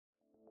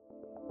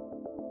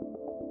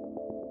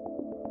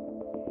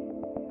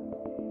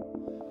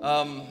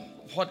Um,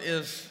 what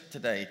is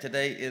today?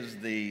 Today is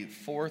the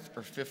fourth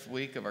or fifth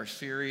week of our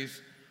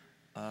series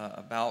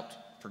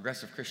about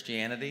progressive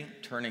Christianity,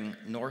 turning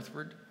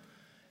northward,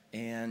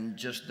 and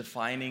just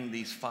defining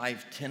these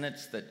 5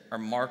 tenets that are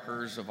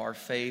markers of our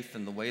faith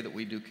and the way that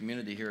we do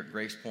community here at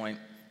Grace Point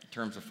in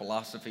terms of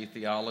philosophy,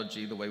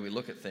 theology, the way we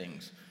look at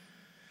things.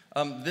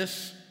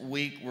 This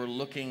week we're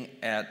looking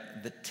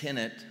at the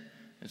tenet.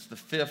 It's the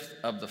 5th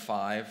of the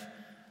 5.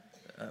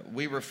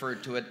 We refer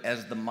to it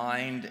as the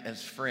mind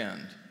as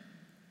friend.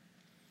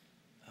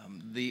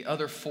 The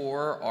other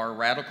 4 are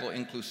radical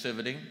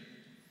inclusivity.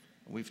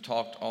 We've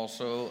talked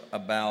also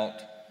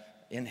about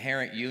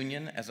inherent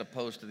union as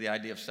opposed to the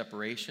idea of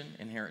separation,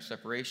 inherent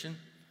separation.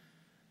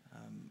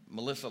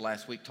 Melissa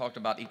last week talked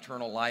about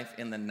eternal life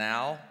in the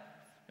now.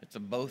 It's a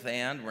both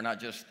and. We're not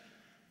just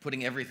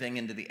putting everything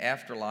into the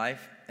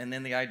afterlife. And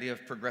then the idea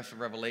of progressive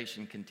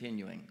revelation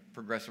continuing.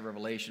 Progressive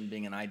revelation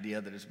being an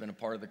idea that has been a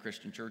part of the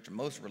Christian church and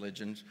most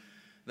religions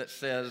that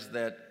says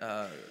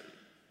that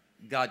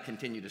God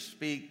continues to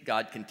speak,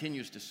 God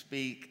continues to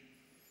speak,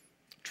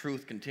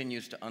 truth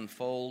continues to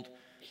unfold.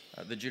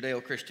 The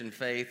Judeo-Christian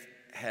faith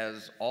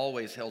has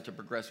always held to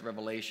progressive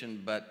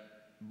revelation,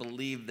 but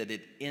believed that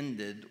it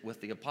ended with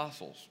the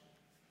apostles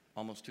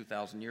almost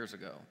 2,000 years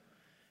ago.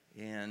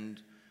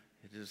 And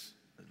it is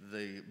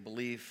the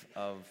belief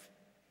of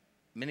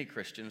many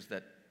Christians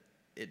that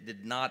it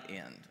did not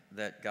end,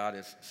 that God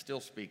is still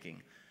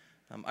speaking.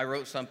 I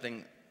wrote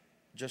something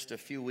just a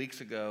few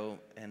weeks ago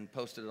and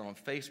posted it on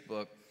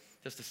Facebook,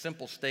 just a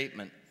simple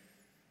statement.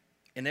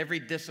 In every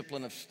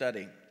discipline of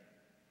study,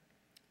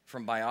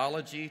 from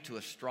biology to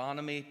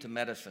astronomy to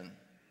medicine,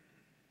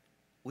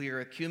 we are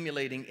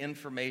accumulating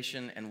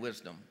information and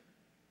wisdom.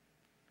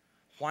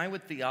 Why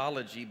would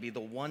theology be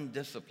the one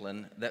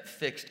discipline that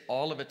fixed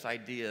all of its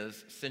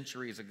ideas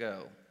centuries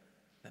ago?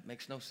 That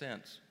makes no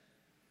sense.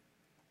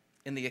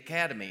 In the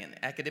academy and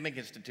academic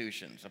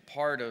institutions, a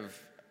part of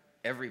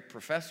every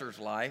professor's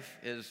life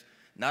is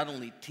not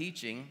only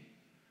teaching,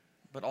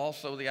 but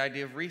also the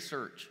idea of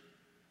research.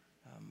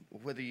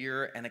 Whether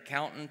you're an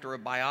accountant or a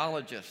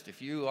biologist, if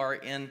you are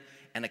in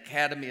an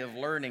academy of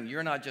learning,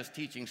 you're not just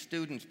teaching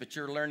students, but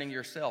you're learning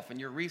yourself and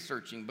you're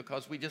researching,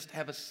 because we just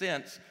have a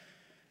sense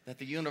that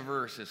the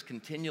universe is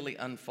continually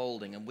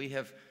unfolding, and we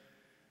have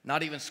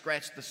not even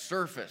scratched the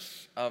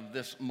surface of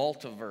this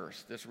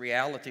multiverse, this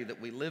reality that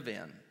we live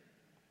in.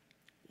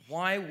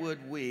 Why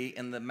would we,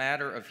 in the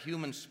matter of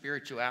human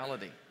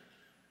spirituality,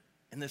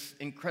 in this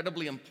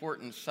incredibly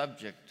important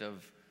subject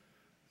of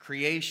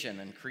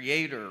creation and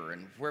creator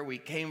and where we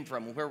came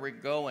from and where we're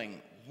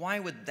going, why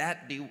would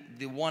that be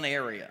the one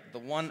area, the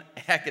one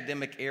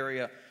academic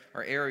area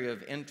or area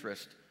of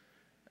interest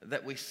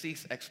that we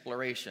cease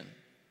exploration?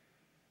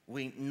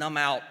 We numb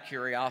out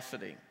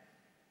curiosity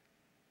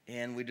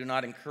and we do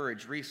not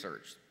encourage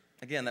research.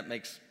 Again, that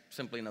makes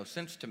simply no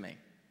sense to me.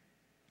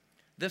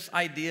 This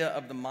idea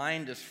of the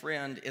mind as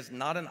friend is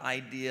not an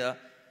idea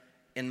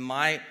in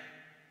my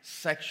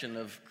section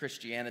of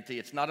Christianity.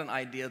 It's not an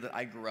idea that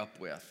I grew up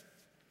with.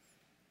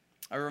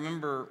 I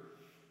remember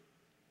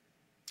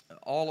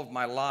all of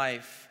my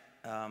life,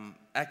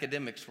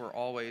 academics were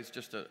always,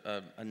 just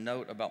a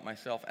note about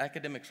myself,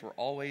 academics were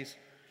always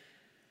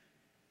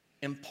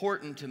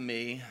important to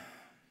me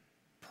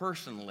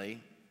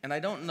personally, and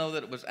I don't know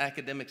that it was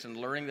academics and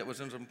learning that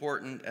was as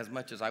important as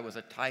much as I was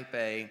a type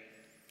A,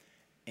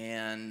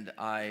 and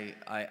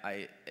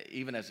I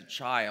even as a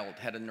child,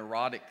 had a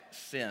neurotic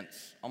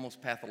sense,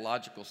 almost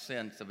pathological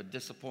sense of a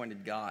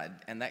disappointed God,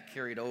 and that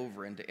carried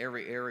over into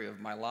every area of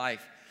my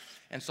life.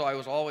 And so I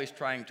was always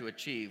trying to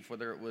achieve,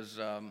 whether it was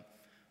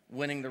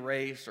winning the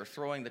race or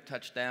throwing the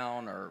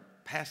touchdown or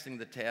passing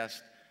the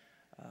test.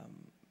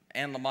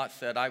 Anne Lamott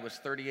said I was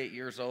 38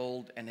 years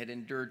old and had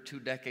endured 2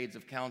 decades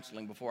of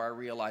counseling before I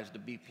realized a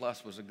B+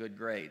 was a good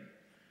grade.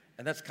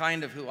 And that's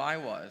kind of who I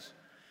was.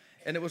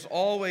 And it was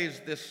always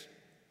this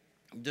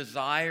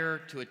desire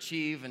to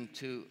achieve and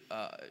to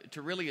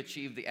really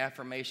achieve the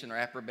affirmation or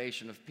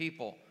approbation of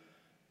people,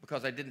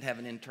 because I didn't have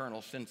an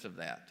internal sense of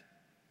that.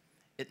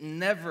 It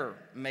never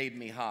made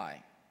me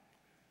high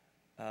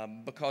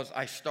because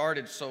I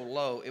started so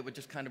low. It would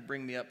just kind of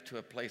bring me up to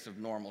a place of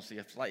normalcy.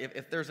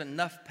 If there's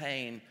enough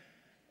pain,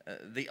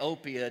 the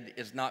opioid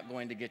is not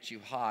going to get you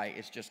high.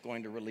 It's just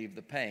going to relieve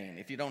the pain.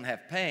 If you don't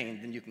have pain,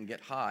 then you can get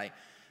high.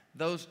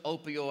 Those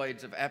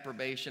opioids of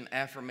approbation,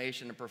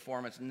 affirmation, and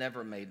performance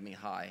never made me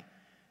high.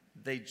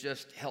 They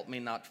just helped me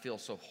not feel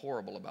so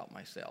horrible about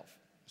myself.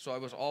 So I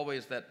was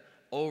always that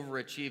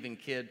overachieving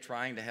kid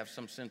trying to have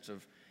some sense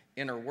of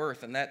inner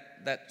worth, and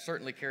that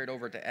certainly carried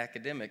over to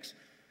academics.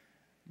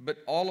 But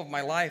all of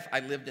my life,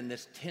 I lived in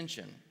this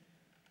tension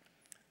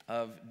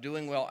of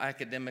doing well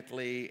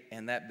academically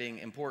and that being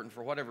important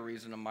for whatever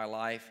reason in my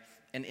life,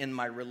 and in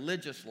my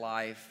religious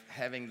life,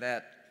 having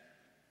that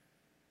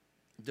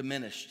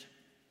diminished,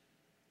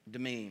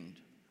 demeaned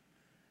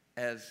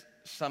as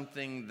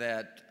something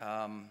that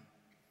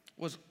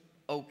was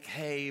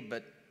okay,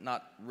 but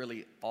not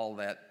really all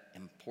that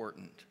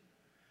important.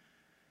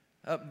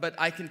 But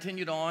I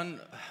continued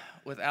on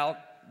without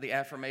the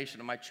affirmation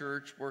of my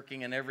church,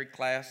 working in every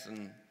class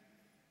and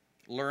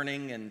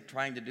learning and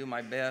trying to do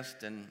my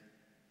best, and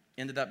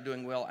ended up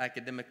doing well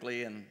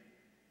academically. And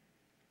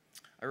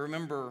I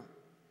remember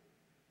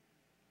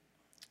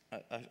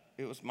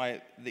it was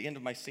the end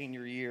of my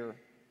senior year.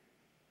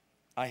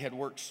 I had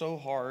worked so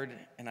hard,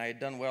 and I had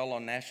done well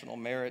on national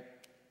merit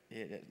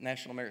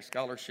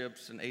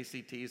scholarships and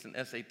ACTs and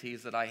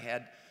SATs that I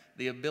had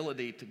the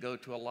ability to go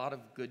to a lot of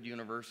good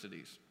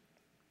universities.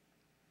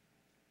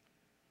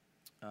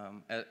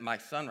 My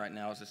son right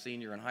now is a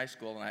senior in high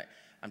school, and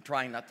I'm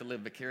trying not to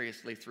live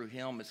vicariously through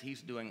him as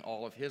he's doing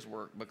all of his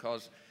work,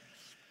 because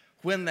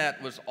when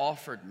that was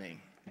offered me,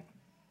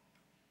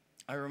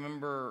 I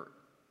remember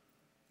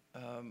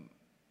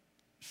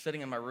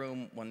sitting in my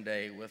room one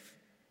day with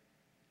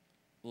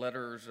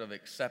letters of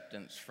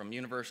acceptance from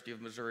University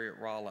of Missouri at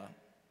Rolla,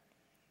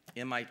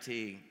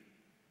 MIT,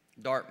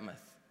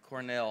 Dartmouth,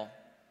 Cornell.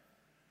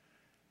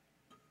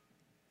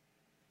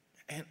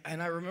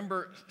 And I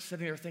remember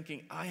sitting there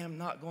thinking, I am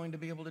not going to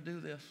be able to do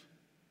this.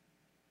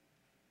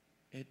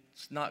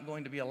 It's not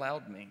going to be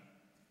allowed me.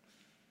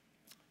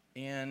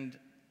 And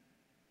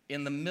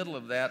in the middle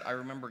of that, I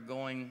remember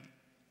going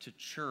to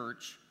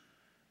church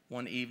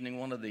one evening.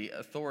 One of the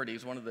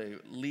authorities, one of the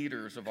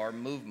leaders of our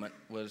movement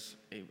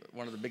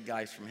one of the big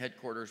guys from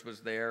headquarters was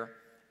there,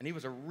 and he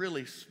was a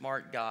really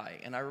smart guy.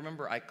 And I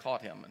remember I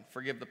caught him, and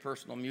forgive the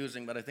personal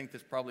musing, but I think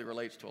this probably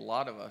relates to a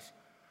lot of us.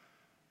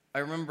 I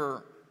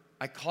remember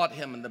I caught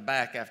him in the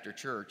back after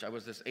church. I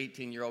was this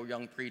 18-year-old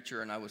young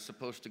preacher, and I was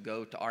supposed to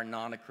go to our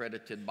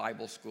non-accredited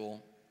Bible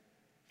school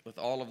with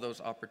all of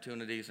those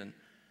opportunities. And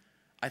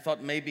I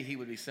thought maybe he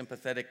would be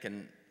sympathetic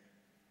and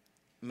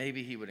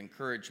maybe he would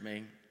encourage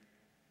me.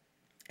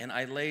 And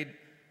I laid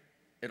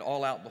it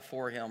all out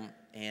before him,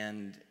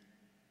 and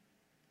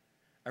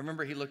I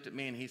remember he looked at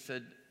me and he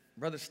said,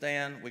 "Brother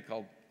Stan," we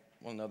called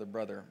one another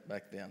brother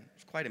back then. It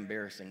was quite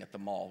embarrassing at the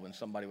mall when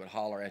somebody would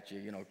holler at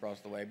you,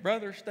 across the way,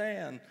 "Brother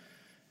Stan,"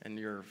 and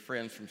your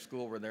friends from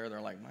school were there. They're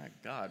like, "My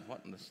God,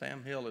 what in the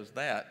Sam Hill is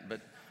that?"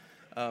 But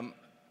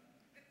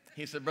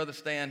he said, "Brother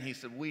Stan," he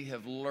said, "we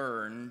have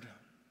learned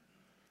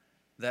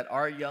that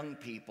our young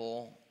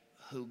people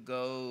who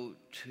go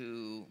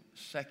to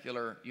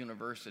secular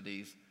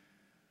universities,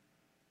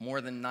 more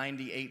than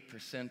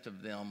 98%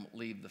 of them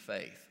leave the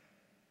faith."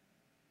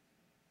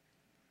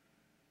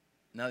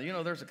 Now,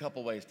 there's a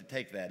couple ways to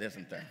take that,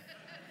 isn't there?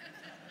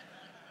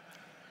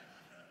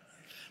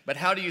 But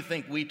how do you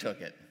think we took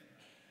it?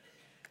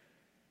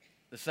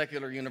 The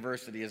secular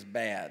university is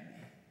bad.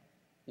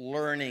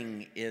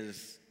 Learning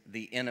is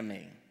the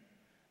enemy.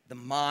 The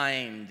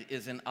mind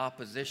is in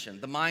opposition.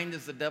 The mind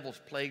is the devil's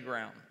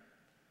playground.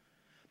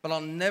 But I'll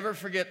never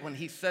forget when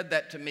he said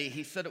that to me.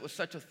 He said it with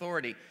such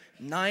authority.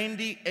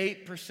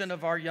 98%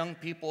 of our young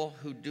people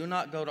who do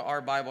not go to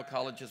our Bible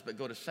colleges but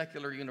go to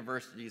secular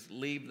universities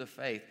leave the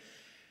faith.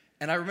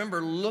 And I remember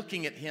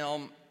looking at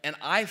him, and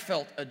I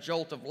felt a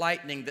jolt of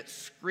lightning that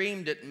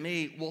screamed at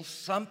me, well,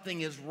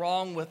 something is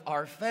wrong with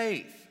our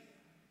faith.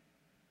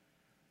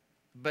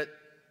 But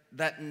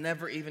that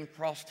never even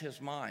crossed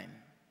his mind.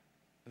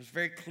 It was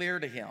very clear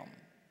to him.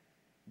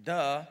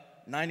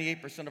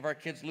 98% of our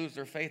kids lose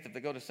their faith if they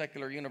go to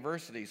secular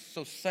universities.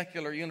 So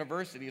secular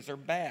universities are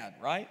bad,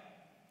 right?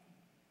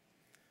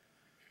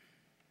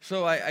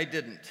 So I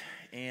didn't.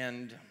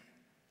 And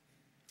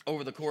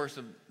over the course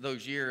of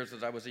those years,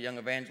 as I was a young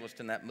evangelist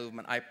in that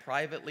movement, I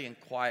privately and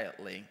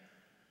quietly,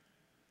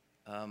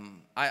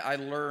 I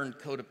learned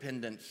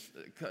codependence.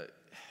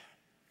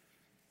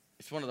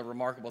 It's one of the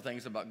remarkable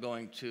things about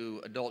going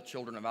to adult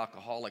children of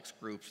alcoholics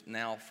groups.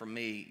 Now, for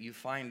me, you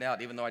find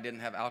out, even though I didn't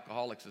have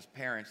alcoholics as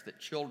parents,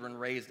 that children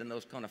raised in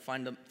those kind of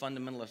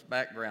fundamentalist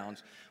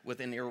backgrounds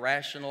with an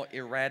irrational,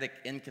 erratic,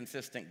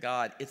 inconsistent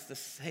God, it's the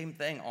same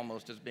thing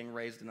almost as being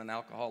raised in an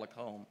alcoholic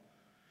home.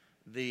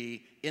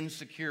 The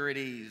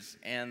insecurities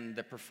and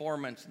the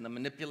performance and the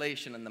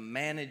manipulation and the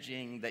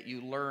managing that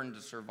you learn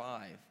to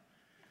survive.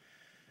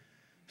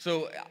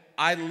 So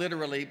I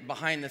literally,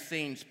 behind the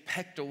scenes,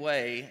 pecked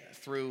away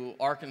through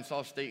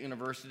Arkansas State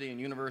University and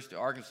University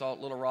of Arkansas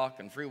at Little Rock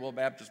and Free Will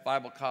Baptist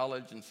Bible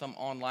College and some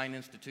online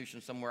institution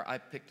somewhere. I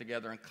picked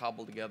together and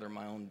cobbled together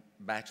my own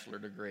bachelor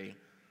degree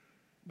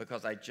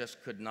because I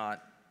just could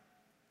not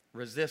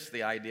resist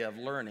the idea of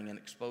learning and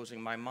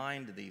exposing my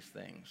mind to these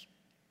things.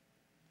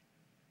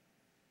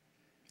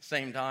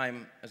 Same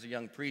time, as a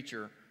young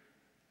preacher,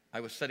 I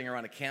was sitting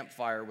around a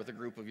campfire with a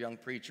group of young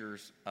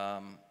preachers,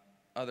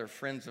 other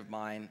friends of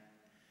mine.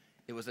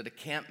 It was at a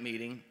camp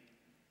meeting,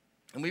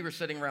 and we were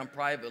sitting around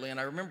privately, and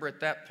I remember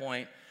at that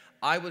point,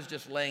 I was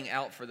just laying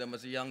out for them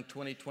as a young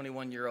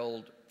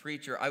 21-year-old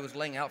preacher. I was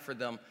laying out for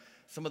them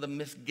some of the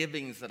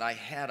misgivings that I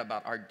had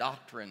about our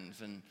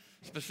doctrines, and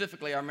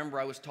specifically, I remember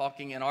I was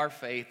talking in our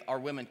faith, our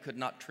women could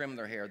not trim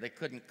their hair. They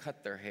couldn't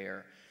cut their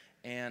hair,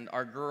 and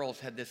our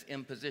girls had this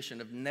imposition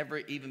of never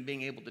even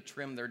being able to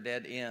trim their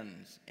dead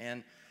ends.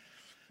 And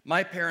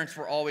My parents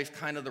were always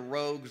kind of the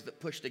rogues that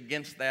pushed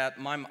against that.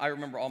 I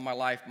remember all my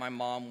life, my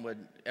mom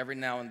would, every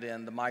now and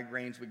then, the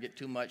migraines would get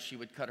too much. She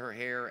would cut her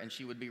hair and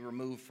she would be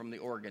removed from the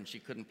organ. She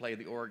couldn't play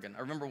the organ.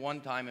 I remember one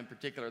time in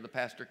particular, the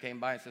pastor came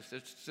by and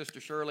said, Sister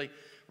Shirley,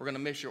 we're going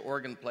to miss your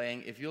organ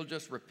playing. If you'll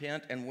just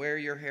repent and wear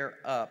your hair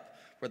up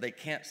where they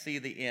can't see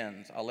the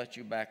ends, I'll let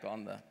you back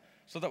on the...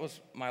 So that was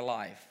my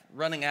life,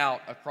 running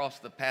out across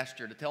the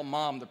pasture to tell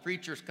Mom the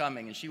preacher's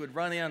coming, and she would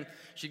run in,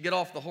 she'd get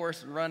off the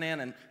horse and run in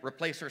and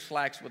replace her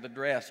slacks with a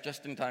dress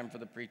just in time for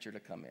the preacher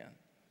to come in.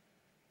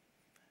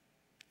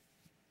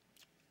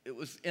 It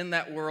was in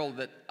that world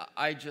that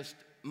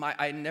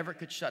I never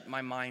could shut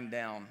my mind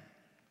down.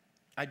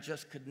 I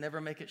just could never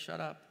make it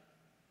shut up.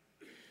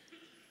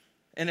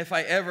 And if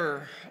I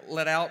ever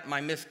let out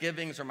my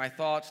misgivings or my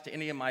thoughts to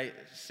any of my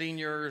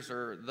seniors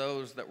or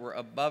those that were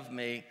above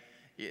me,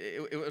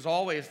 it was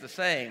always the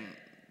same.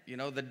 You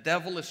know, the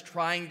devil is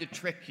trying to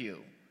trick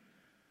you.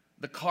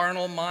 The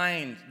carnal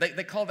mind,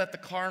 they call that the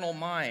carnal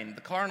mind.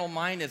 The carnal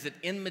mind is at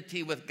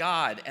enmity with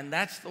God, and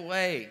that's the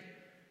way.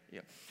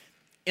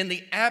 In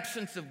the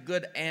absence of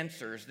good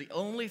answers, the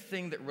only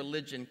thing that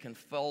religion can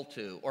fall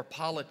to, or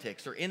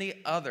politics, or any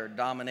other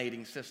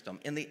dominating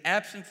system, in the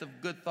absence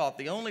of good thought,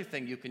 the only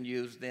thing you can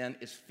use then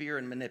is fear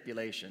and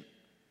manipulation.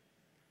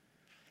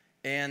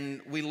 And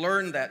we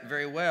learned that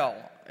very well.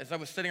 As I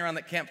was sitting around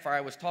that campfire,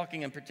 I was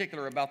talking in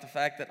particular about the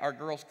fact that our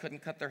girls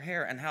couldn't cut their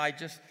hair and how I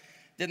just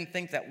didn't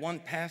think that one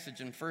passage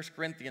in 1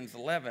 Corinthians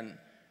 11,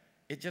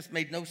 it just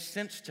made no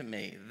sense to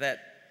me that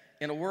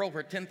in a world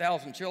where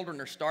 10,000 children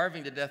are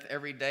starving to death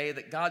every day,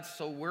 that God's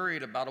so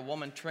worried about a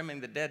woman trimming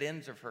the dead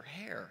ends of her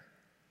hair.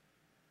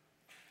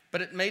 But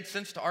it made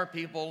sense to our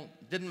people,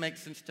 didn't make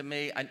sense to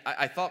me.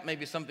 I thought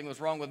maybe something was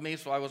wrong with me,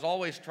 so I was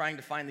always trying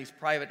to find these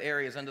private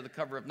areas under the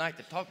cover of night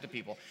to talk to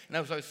people. And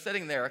as I was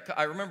sitting there,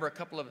 I remember a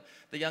couple of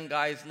the young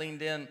guys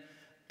leaned in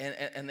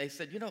and they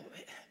said, you know,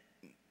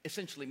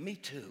 essentially, me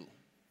too.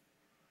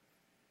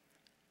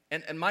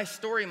 And my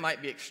story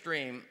might be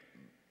extreme,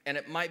 and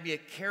it might be a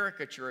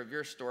caricature of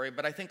your story,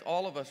 but I think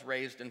all of us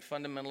raised in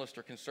fundamentalist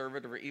or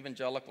conservative or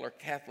evangelical or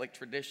Catholic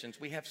traditions,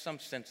 we have some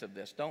sense of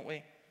this, don't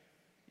we?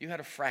 You had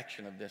a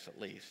fraction of this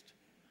at least.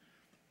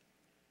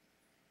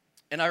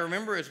 And I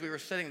remember as we were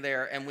sitting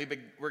there and we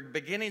were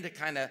beginning to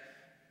kind of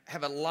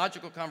have a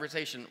logical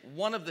conversation,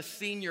 one of the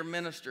senior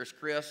ministers,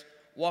 Chris,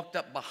 walked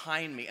up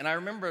behind me. And I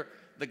remember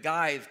the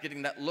guys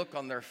getting that look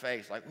on their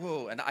face like,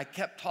 whoa. And I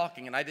kept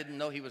talking and I didn't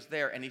know he was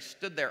there. And he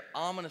stood there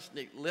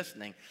ominously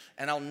listening.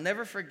 And I'll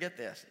never forget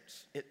this.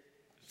 It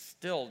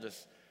still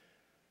just,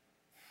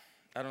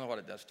 I don't know what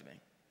it does to me.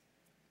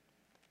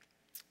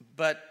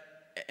 But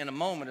in a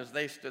moment, as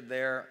they stood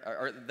there,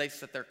 or they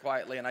sit there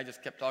quietly, and I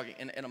just kept talking,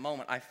 in a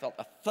moment, I felt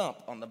a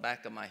thump on the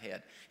back of my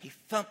head. He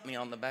thumped me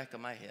on the back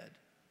of my head.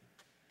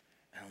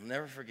 And I'll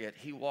never forget,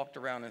 he walked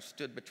around and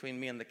stood between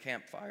me and the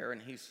campfire,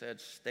 and he said,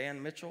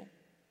 Stan Mitchell,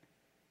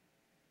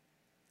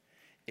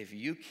 if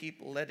you keep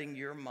letting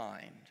your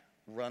mind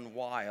run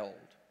wild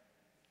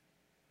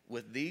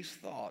with these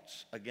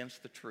thoughts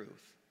against the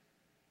truth,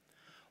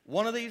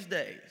 one of these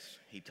days,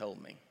 he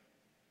told me,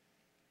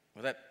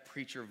 with that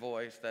preacher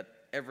voice, that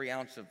every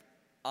ounce of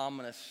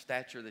ominous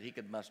stature that he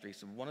could muster, he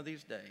said, one of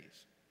these days,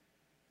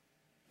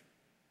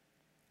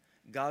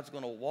 God's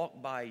going to walk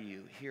by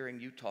you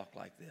hearing you talk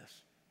like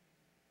this.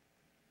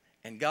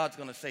 And God's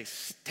going to say,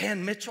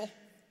 Stan Mitchell.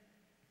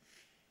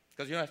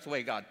 Because you know that's the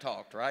way God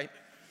talked, right?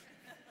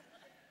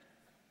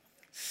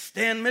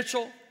 Stan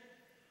Mitchell,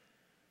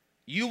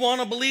 you want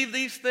to believe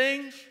these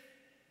things?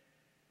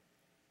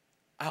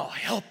 I'll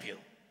help you.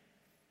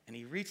 And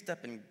he reached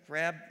up and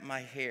grabbed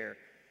my hair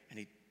and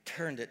he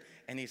turned it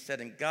and he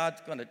said, and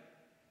God's going to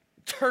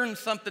turn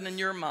something in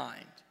your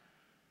mind.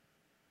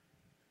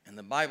 And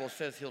the Bible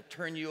says he'll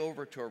turn you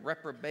over to a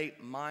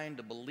reprobate mind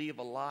to believe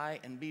a lie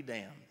and be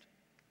damned.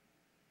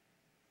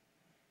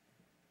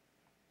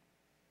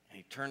 And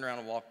he turned around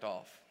and walked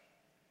off.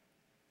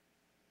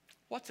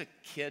 What's a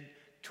kid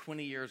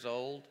 20 years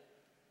old,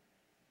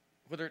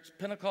 whether it's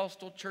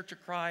Pentecostal, Church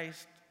of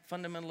Christ,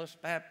 Fundamentalist,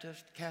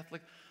 Baptist,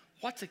 Catholic,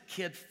 what's a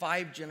kid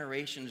 5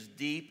 generations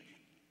deep,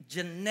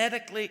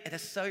 genetically at a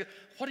cellular,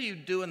 what do you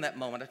do in that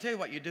moment? I tell you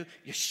what you do,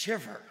 you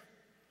shiver.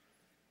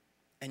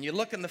 And you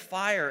look in the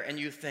fire and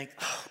you think,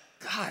 oh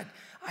God,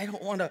 I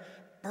don't want to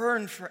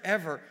burn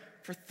forever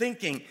for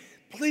thinking,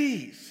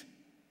 please.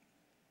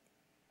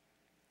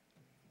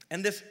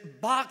 And this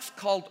box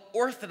called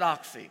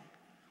orthodoxy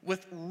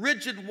with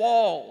rigid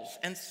walls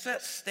and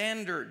set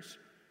standards,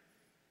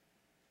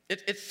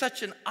 it's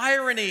such an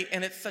irony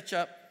and it's such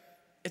a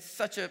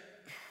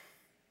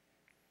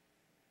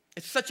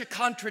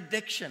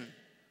contradiction.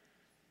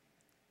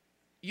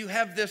 You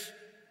have this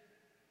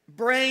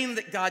brain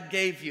that God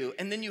gave you,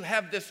 and then you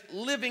have this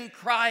living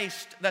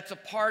Christ that's a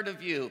part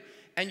of you,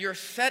 and you're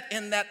set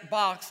in that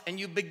box, and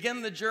you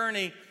begin the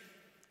journey,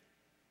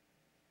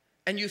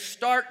 and you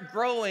start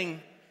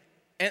growing,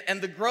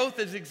 and the growth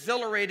is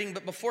exhilarating,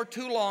 but before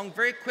too long,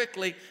 very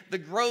quickly, the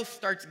growth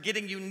starts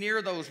getting you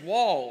near those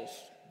walls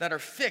that are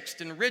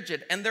fixed and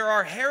rigid. And there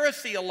are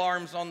heresy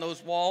alarms on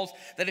those walls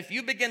that if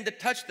you begin to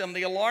touch them,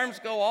 the alarms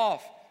go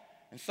off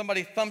and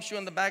somebody thumps you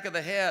in the back of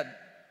the head.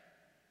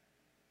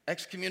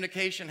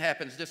 Excommunication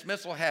happens,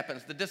 dismissal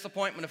happens, the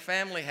disappointment of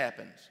family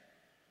happens.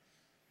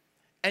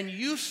 And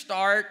you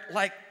start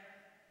like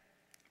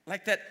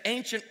that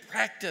ancient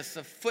practice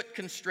of foot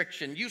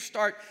constriction. You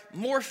start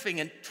morphing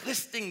and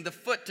twisting the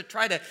foot to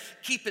try to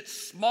keep it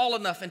small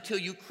enough until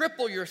you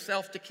cripple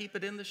yourself to keep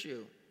it in the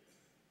shoe.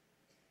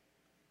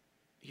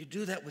 You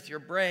do that with your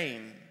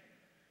brain.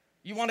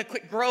 You want to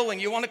quit growing,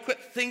 you want to quit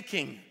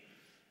thinking,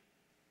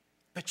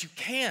 but you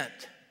can't.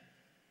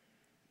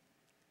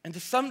 And to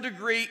some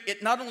degree,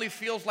 it not only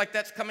feels like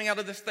that's coming out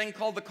of this thing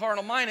called the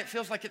carnal mind, it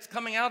feels like it's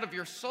coming out of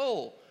your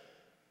soul.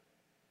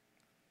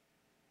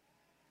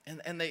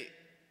 And the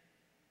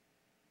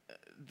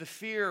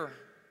fear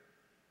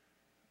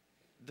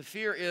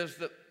is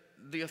that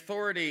the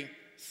authority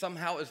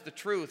somehow is the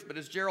truth. But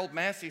as Gerald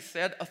Massey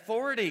said,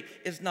 authority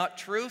is not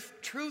truth.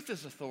 Truth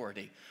is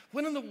authority.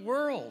 When in the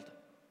world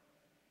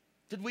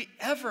did we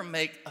ever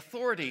make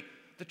authority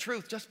the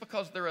truth just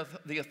because they're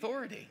the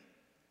authority?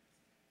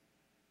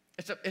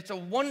 It's a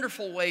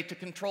wonderful way to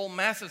control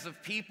masses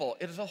of people.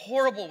 It is a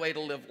horrible way to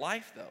live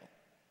life, though.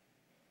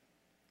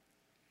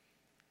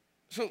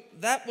 So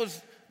that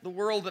was the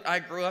world that I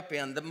grew up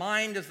in. The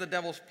mind is the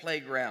devil's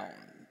playground.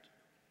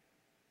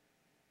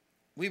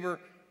 We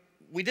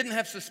didn't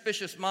have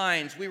suspicious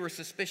minds. We were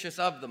suspicious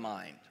of the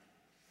mind.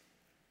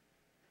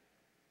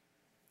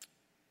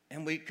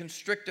 And we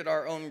constricted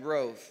our own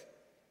growth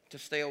to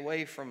stay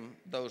away from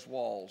those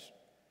walls.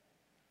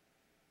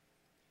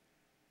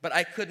 But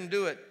I couldn't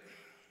do it.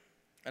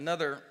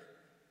 Another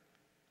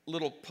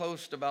little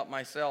post about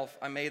myself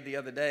I made the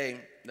other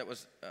day that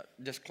was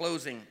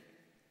disclosing.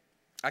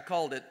 I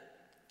called it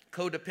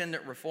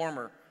Codependent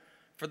Reformer.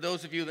 For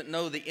those of you that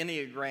know the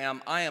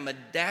Enneagram, I am a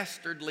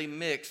dastardly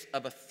mix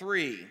of a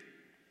 3,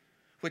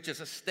 which is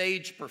a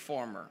stage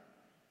performer,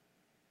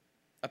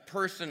 a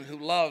person who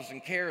loves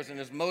and cares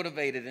and is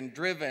motivated and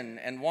driven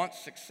and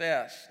wants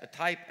success, a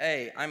type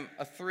A. I'm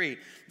a 3.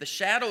 The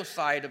shadow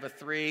side of a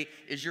 3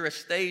 is you're a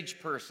stage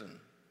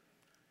person.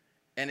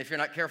 And if you're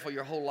not careful,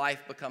 your whole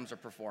life becomes a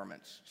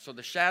performance. So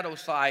the shadow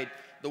side,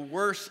 the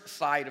worst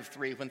side of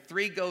 3, when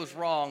 3 goes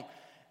wrong,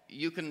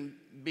 you can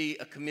be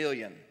a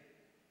chameleon.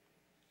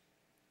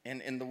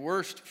 And in the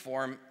worst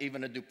form,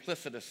 even a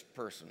duplicitous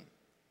person.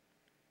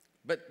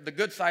 But the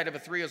good side of a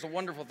 3 is a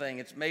wonderful thing.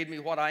 It's made me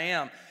what I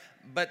am.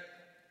 But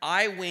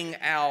I wing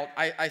out,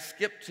 I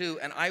skip 2,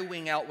 and I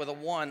wing out with a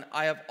 1.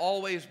 I have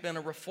always been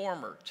a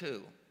reformer,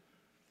 too.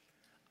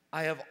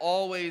 I have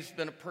always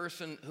been a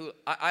person who,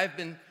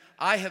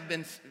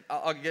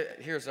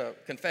 here's a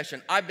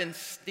confession. I've been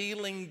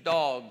stealing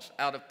dogs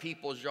out of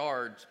people's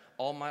yards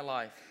all my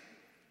life.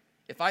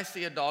 If I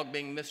see a dog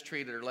being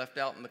mistreated or left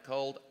out in the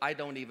cold, I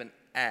don't even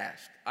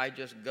ask. I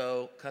just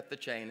go, cut the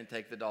chain, and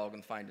take the dog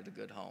and find it a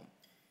good home.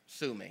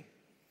 Sue me.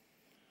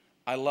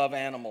 I love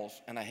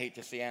animals, and I hate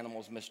to see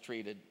animals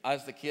mistreated. I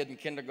was the kid in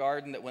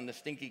kindergarten that when the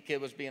stinky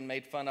kid was being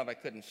made fun of, I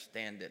couldn't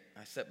stand it.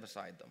 I sat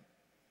beside them.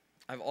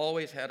 I've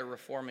always had a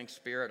reforming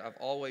spirit. I've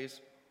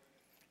always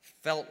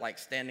felt like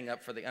standing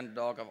up for the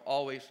underdog.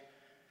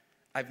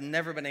 I've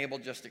never been able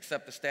to just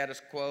accept the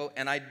status quo,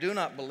 and I do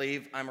not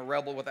believe I'm a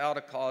rebel without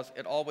a cause.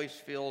 It always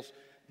feels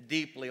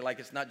deeply like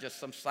it's not just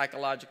some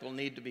psychological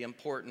need to be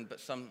important, but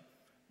some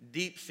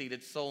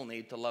deep-seated soul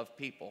need to love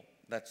people.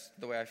 That's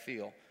the way I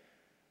feel.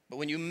 But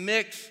when you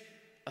mix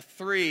a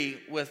 3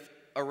 with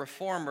a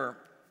reformer,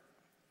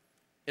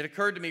 it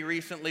occurred to me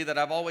recently that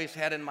I've always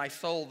had in my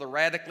soul the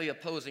radically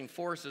opposing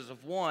forces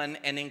of 1,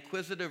 an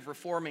inquisitive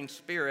reforming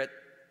spirit,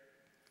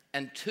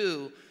 and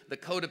 2, the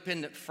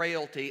codependent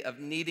frailty of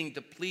needing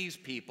to please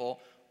people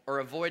or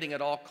avoiding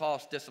at all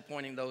costs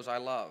disappointing those I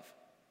love.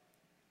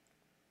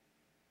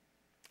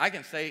 I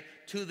can say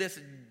to this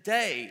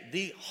day,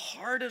 the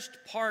hardest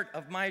part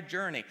of my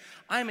journey,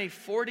 I'm a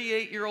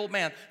 48-year-old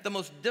man, the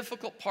most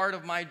difficult part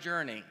of my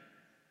journey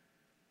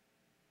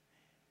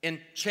in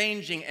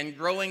changing and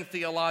growing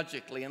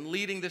theologically and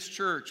leading this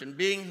church and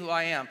being who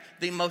I am,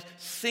 the most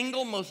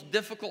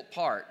difficult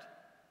part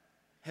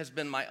has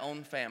been my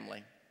own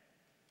family.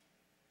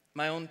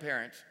 My own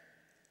parents.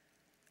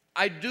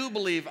 I do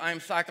believe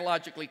I'm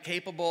psychologically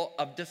capable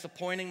of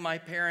disappointing my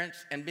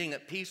parents and being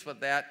at peace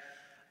with that.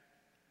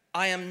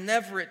 I am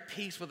never at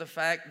peace with the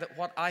fact that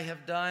what I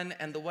have done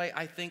and the way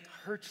I think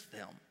hurts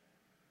them.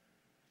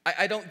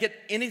 I don't get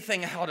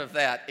anything out of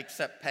that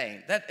except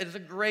pain. That is a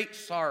great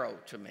sorrow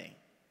to me.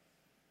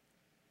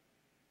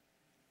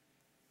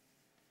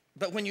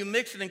 But when you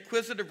mix an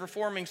inquisitive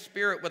reforming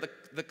spirit with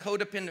the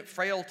codependent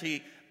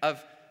frailty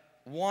of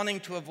wanting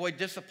to avoid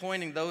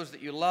disappointing those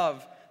that you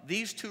love,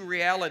 these two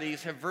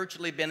realities have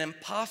virtually been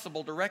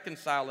impossible to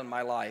reconcile in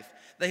my life.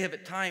 They have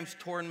at times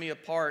torn me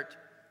apart.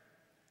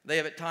 They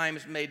have at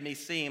times made me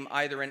seem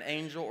either an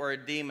angel or a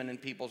demon in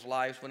people's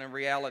lives, when in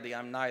reality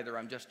I'm neither.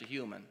 I'm just a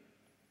human.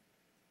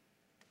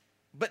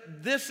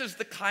 But this is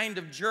the kind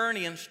of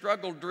journey and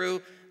struggle,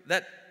 Drew,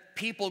 that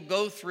people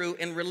go through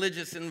in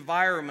religious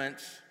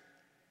environments.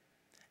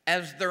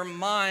 as their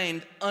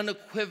mind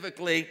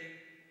unequivocally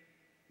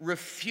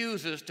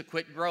refuses to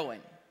quit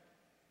growing.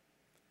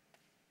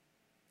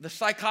 The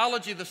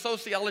psychology, the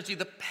sociology,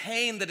 the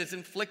pain that is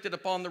inflicted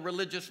upon the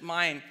religious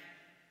mind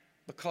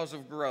because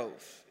of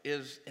growth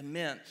is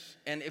immense.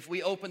 And if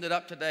we opened it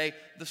up today,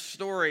 the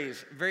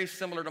stories, very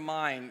similar to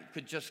mine,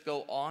 could just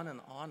go on and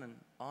on and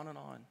on and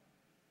on.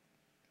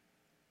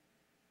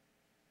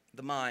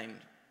 The mind.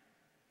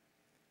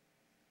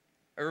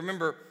 I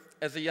remember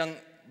as a young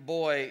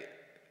boy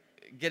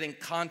getting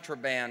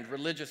contraband,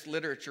 religious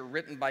literature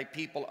written by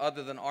people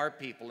other than our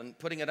people and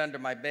putting it under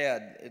my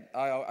bed.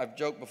 I've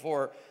joked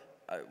before,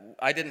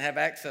 I didn't have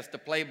access to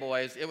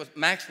Playboys. It was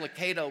Max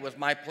Lucado was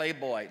my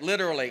Playboy.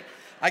 Literally,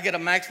 I get a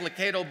Max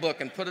Lucado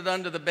book and put it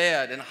under the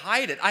bed and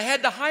hide it. I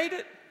had to hide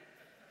it.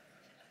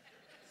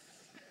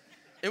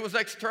 It was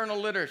external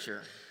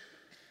literature.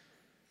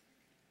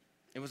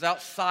 It was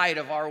outside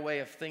of our way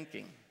of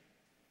thinking.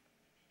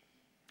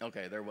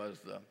 Okay, there was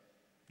the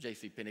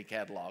JCPenney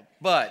catalog,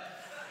 but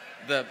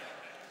the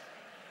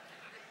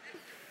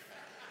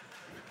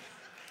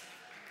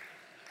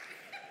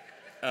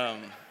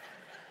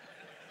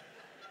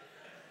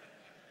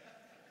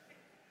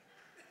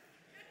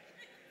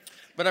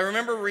But I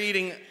remember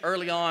reading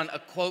early on a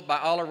quote by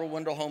Oliver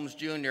Wendell Holmes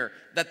Jr.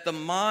 that the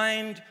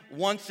mind,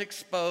 once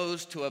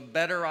exposed to a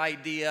better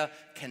idea,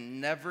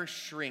 can never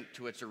shrink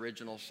to its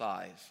original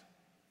size.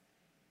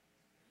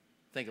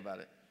 Think about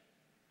it.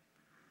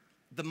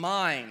 The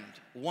mind,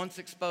 once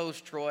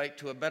exposed, Troy,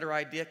 to a better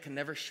idea, can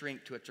never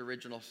shrink to its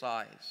original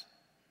size.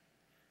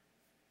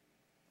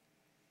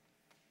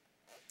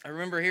 I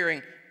remember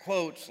hearing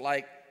quotes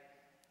like,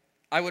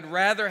 I would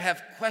rather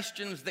have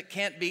questions that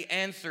can't be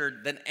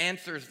answered than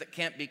answers that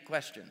can't be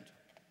questioned.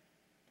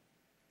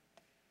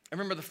 I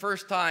remember the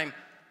first time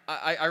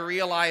I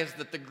realized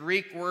that the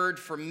Greek word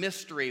for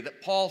mystery,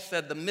 that Paul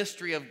said the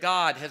mystery of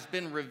God has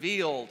been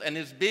revealed, and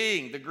his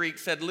being, the Greek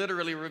said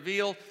literally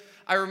revealed.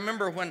 I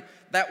remember when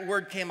that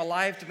word came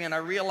alive to me and I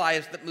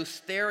realized that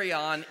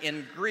mysterion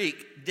in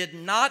Greek did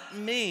not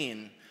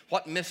mean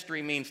what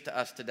mystery means to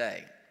us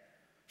today.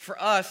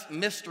 For us,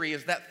 mystery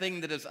is that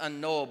thing that is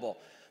unknowable.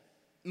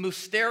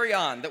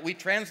 Mysterion, that we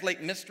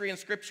translate mystery in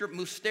Scripture,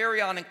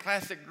 mysterion in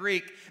classic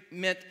Greek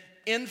meant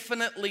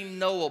infinitely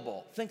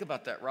knowable. Think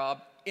about that,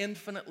 Rob.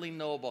 Infinitely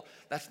knowable.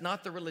 That's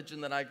not the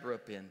religion that I grew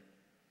up in.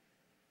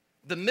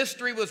 The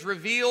mystery was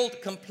revealed,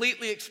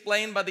 completely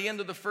explained by the end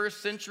of the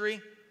first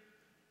century.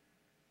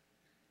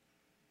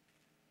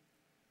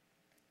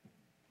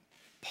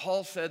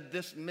 Paul said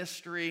this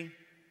mystery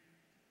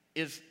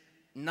is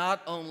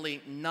not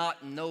only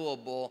not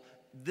knowable,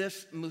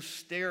 this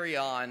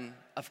mysterion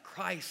of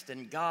Christ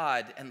and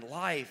God and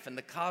life and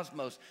the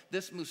cosmos,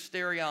 this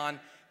mysterion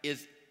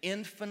is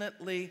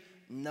infinitely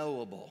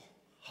knowable.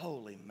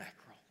 Holy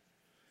mackerel.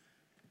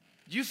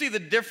 Do you see the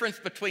difference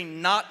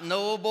between not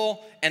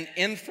knowable and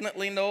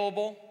infinitely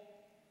knowable?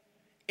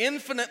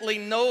 Infinitely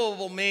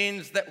knowable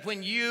means that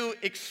when you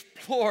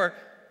explore,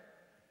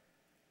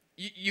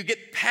 you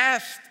get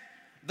past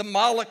the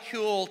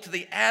molecule to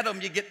the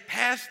atom, you get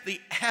past the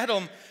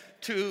atom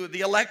to the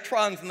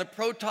electrons and the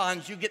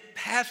protons, you get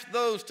past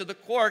those to the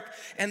quark,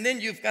 and then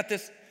you've got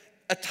this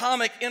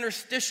atomic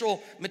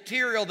interstitial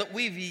material that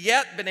we've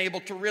yet been able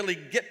to really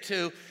get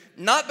to,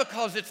 not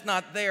because it's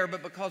not there,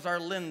 but because our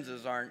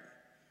lenses aren't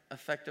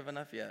effective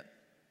enough yet.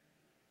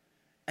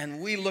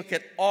 And we look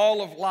at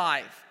all of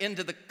life,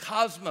 into the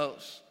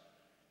cosmos,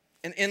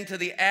 and into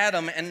the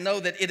atom, and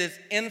know that it is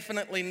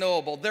infinitely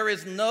knowable. There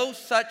is no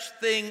such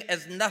thing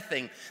as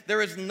nothing.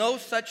 There is no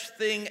such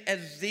thing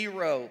as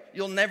zero.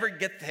 You'll never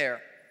get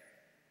there.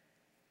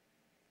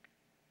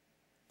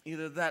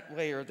 Either that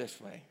way or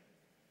this way.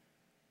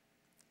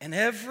 And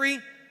every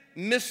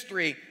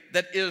mystery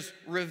that is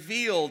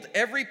revealed,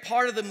 every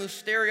part of the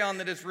mysterion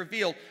that is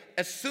revealed,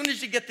 as soon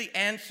as you get the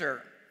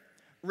answer,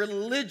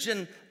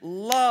 religion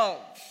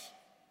loves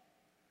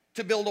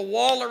to build a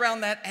wall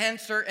around that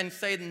answer and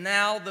say,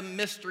 now the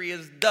mystery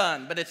is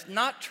done. But it's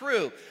not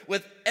true.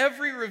 With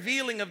every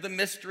revealing of the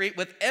mystery,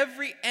 with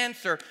every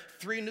answer,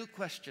 3 new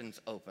questions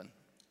open.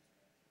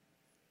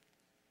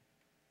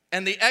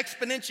 And the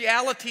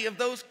exponentiality of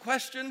those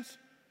questions,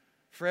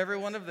 for every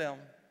one of them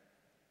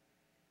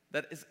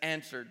that is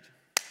answered,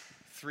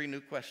 3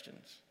 new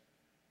questions.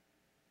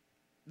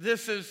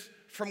 This is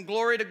from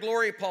glory to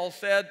glory, Paul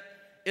said.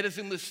 It is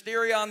a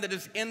mysterion that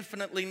is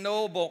infinitely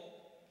knowable.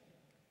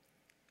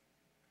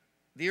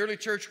 The early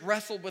church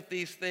wrestled with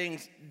these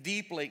things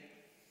deeply.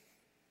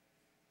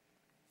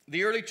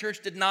 The early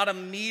church did not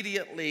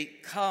immediately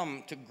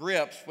come to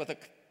grips with a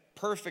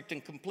perfect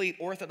and complete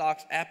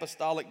Orthodox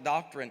apostolic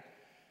doctrine.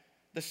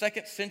 The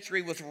 2nd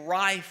century was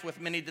rife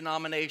with many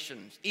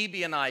denominations: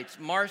 Ebionites,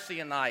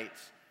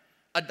 Marcionites,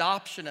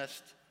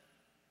 adoptionists.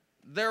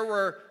 There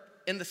were,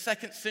 in the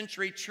 2nd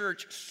century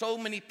church, so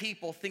many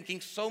people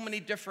thinking so many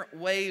different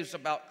ways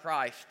about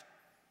Christ,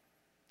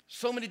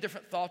 so many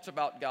different thoughts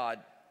about God.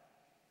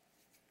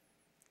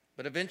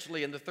 But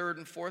eventually, in the 3rd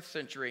and 4th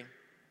century,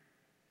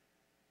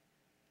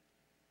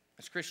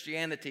 as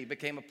Christianity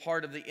became a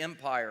part of the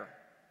empire,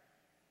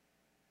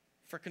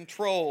 for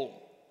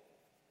control,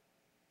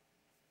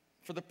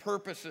 for the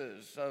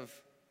purposes of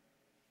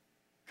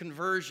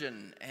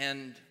conversion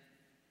and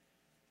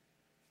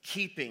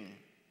keeping.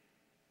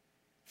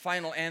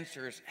 Final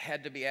answers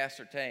had to be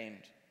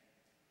ascertained.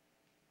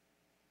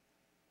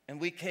 And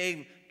we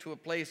came to a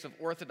place of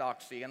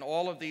orthodoxy, and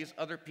all of these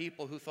other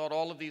people who thought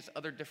all of these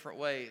other different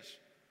ways.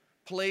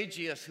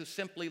 Pelagius, who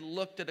simply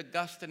looked at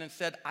Augustine and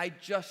said, I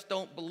just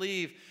don't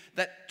believe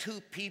that two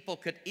people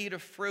could eat a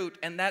fruit,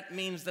 and that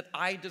means that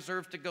I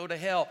deserve to go to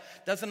hell.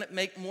 Doesn't it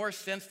make more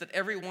sense that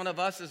every one of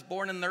us is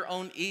born in their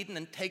own Eden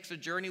and takes a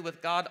journey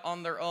with God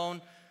on their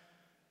own?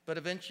 But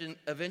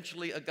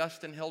eventually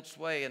Augustine held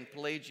sway, and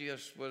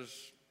Pelagius was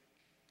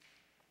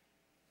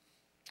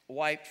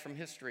wiped from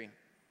history.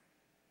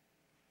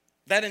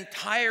 That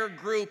entire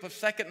group of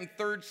 2nd and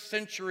 3rd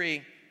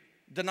century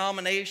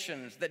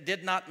denominations that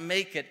did not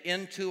make it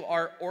into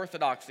our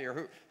orthodoxy,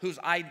 or whose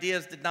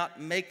ideas did not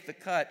make the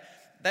cut,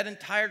 that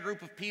entire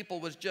group of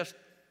people was just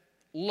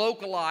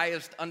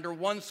localized under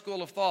one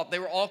school of thought. They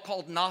were all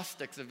called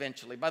Gnostics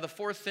eventually. By the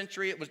 4th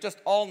century, it was just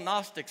all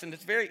Gnostics. And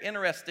it's very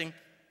interesting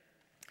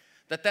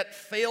that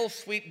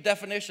fail-sweep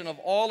definition of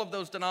all of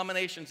those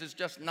denominations is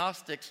just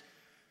Gnostics,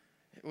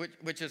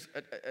 which is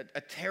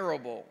a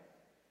terrible,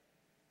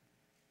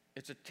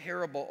 it's a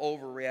terrible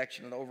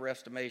overreaction and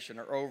overestimation,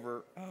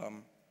 or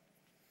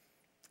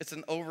it's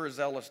an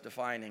overzealous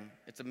defining.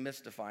 It's a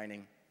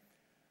misdefining.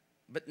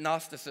 But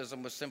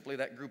Gnosticism was simply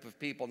that group of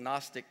people.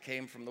 Gnostic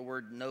came from the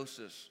word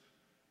gnosis,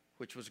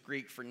 which was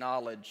Greek for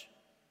knowledge.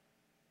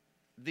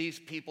 These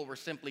people were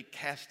simply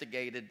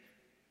castigated,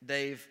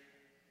 Dave,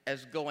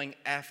 as going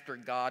after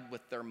God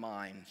with their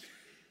minds.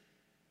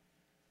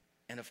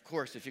 And of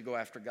course, if you go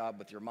after God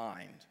with your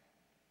mind,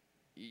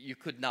 you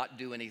could not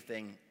do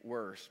anything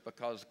worse,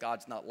 because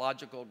God's not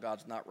logical,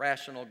 God's not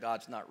rational,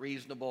 God's not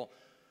reasonable.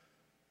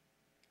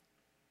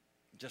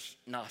 Just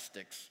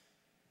Gnostics,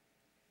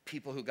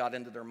 people who got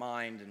into their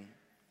mind. And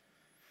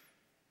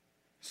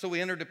so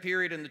we entered a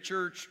period in the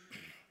church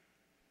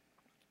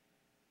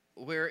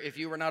where if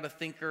you were not a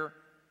thinker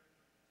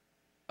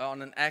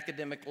on an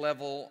academic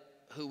level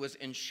who was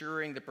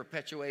ensuring the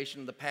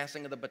perpetuation, the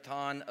passing of the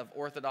baton of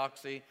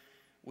orthodoxy,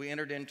 we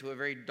entered into a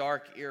very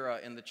dark era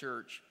in the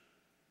church.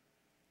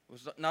 It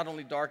was not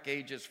only dark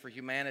ages for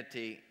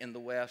humanity in the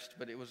West,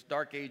 but it was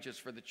dark ages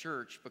for the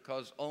church,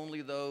 because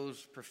only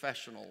those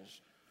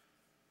professionals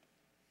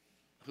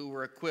who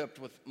were equipped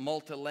with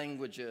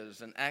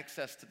multi-languages and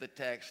access to the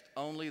text,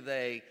 only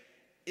they,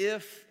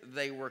 if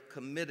they were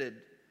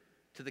committed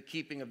to the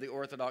keeping of the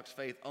Orthodox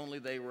faith, only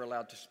they were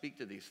allowed to speak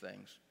to these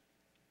things.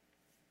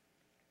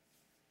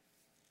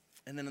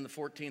 And then in the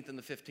 14th and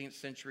the 15th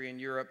century in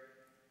Europe,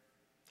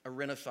 a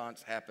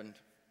renaissance happened.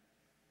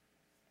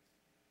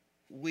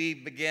 We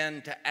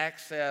began to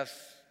access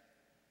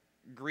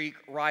Greek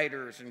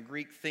writers and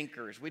Greek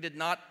thinkers. We did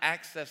not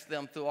access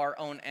them through our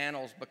own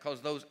annals,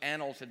 because those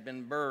annals had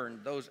been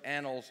burned, those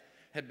annals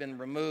had been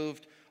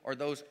removed, or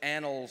those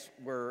annals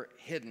were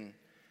hidden.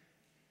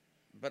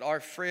 But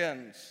our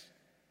friends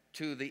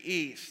to the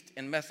east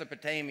in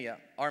Mesopotamia,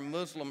 our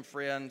Muslim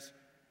friends,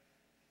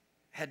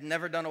 had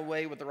never done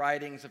away with the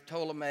writings of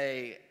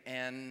Ptolemy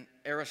and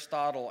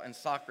Aristotle and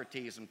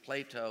Socrates and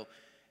Plato,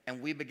 and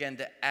we began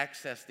to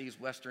access these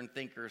Western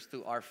thinkers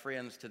through our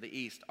friends to the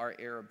east, our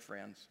Arab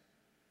friends.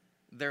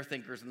 Their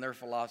thinkers and their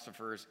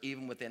philosophers,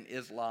 even within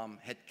Islam,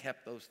 had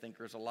kept those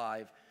thinkers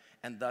alive,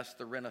 and thus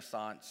the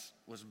Renaissance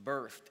was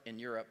birthed in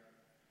Europe.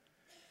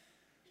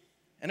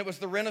 And it was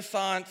the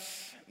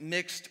Renaissance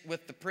mixed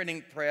with the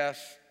printing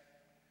press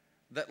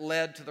that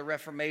led to the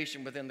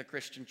Reformation within the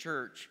Christian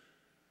church.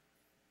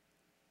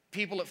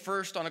 People at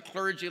first on a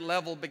clergy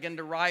level began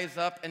to rise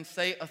up and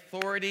say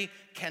authority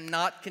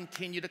cannot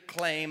continue to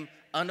claim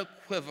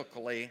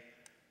unequivocally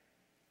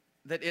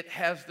that it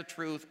has the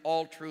truth,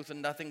 all truth, and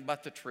nothing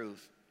but the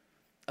truth.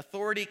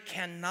 Authority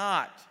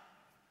cannot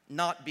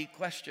not be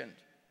questioned.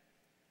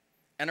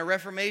 And a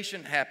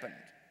Reformation happened,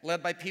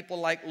 led by people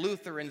like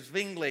Luther and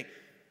Zwingli.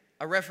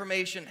 A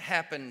Reformation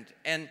happened,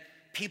 and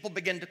people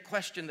began to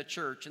question the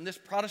church. And this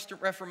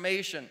Protestant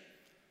Reformation,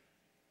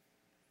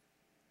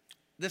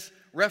 this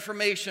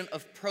Reformation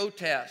of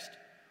protest,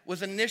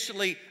 was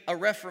initially a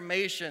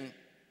Reformation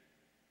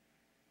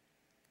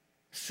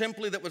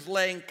simply that was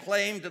laying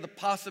claim to the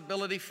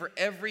possibility for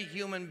every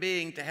human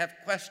being to have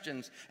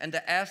questions and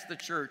to ask the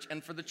church,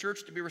 and for the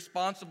church to be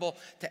responsible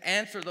to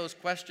answer those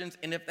questions.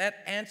 And if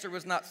that answer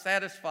was not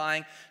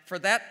satisfying, for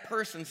that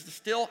person to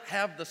still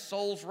have the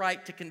soul's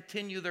right to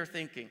continue their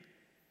thinking.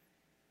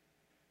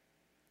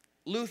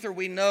 Luther,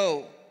 we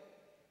know,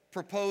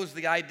 proposed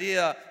the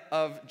idea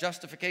of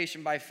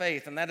justification by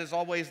faith, and that is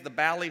always the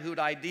ballyhooed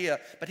idea.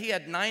 But he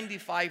had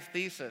 95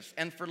 theses,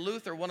 and for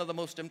Luther, one of the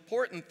most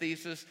important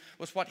theses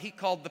was what he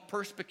called the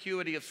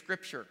perspicuity of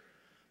Scripture.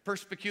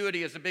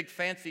 Perspicuity is a big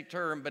fancy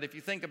term, but if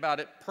you think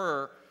about it,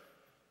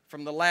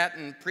 from the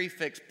Latin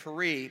prefix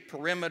peri,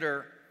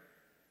 perimeter,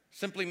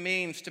 simply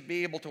means to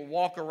be able to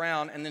walk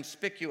around, and then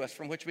spicuous,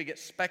 from which we get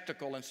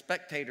spectacle and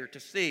spectator,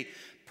 to see.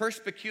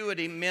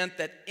 Perspicuity meant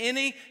that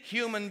any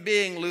human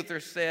being,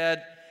 Luther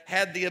said,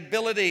 had the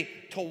ability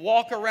to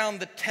walk around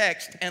the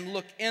text and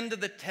look into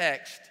the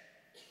text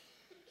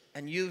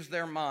and use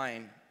their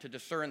mind to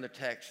discern the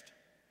text.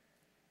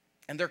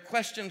 And their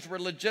questions were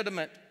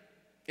legitimate.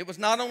 It was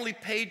not only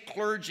paid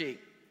clergy,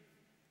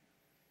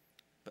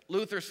 but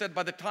Luther said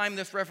by the time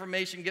this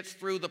Reformation gets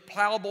through, the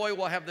plowboy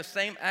will have the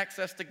same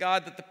access to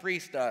God that the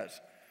priest does.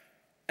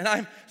 And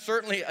I'm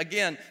certainly,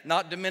 again,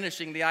 not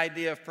diminishing the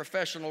idea of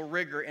professional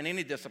rigor in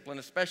any discipline,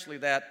 especially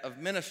that of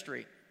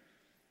ministry.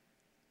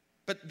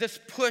 But this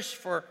push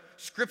for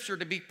Scripture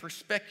to be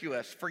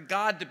perspicuous, for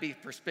God to be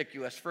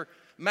perspicuous, for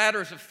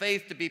matters of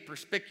faith to be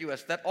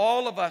perspicuous, that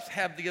all of us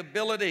have the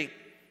ability.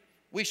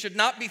 We should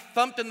not be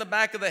thumped in the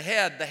back of the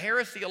head. The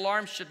heresy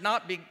alarm should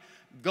not be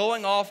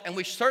going off, and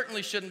we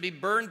certainly shouldn't be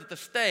burned at the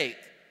stake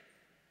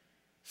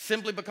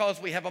simply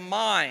because we have a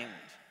mind.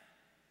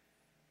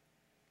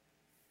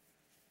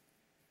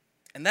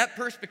 And that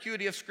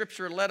perspicuity of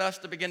Scripture led us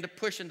to begin to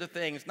push into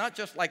things, not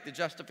just like the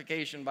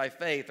justification by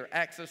faith or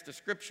access to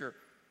Scripture,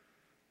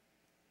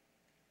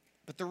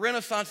 but the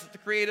Renaissance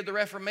that created the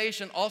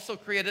Reformation also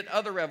created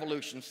other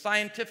revolutions,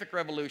 scientific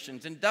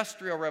revolutions,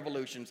 industrial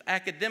revolutions,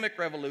 academic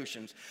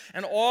revolutions.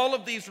 And all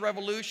of these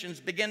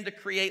revolutions began to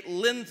create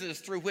lenses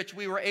through which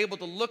we were able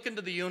to look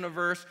into the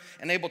universe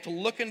and able to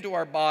look into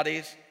our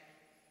bodies.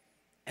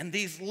 And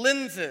these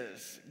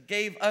lenses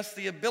gave us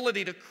the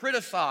ability to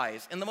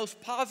criticize in the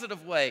most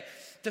positive way,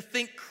 to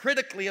think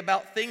critically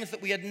about things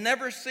that we had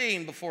never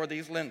seen before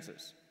these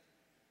lenses.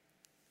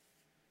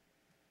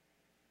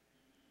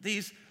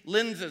 These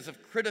lenses of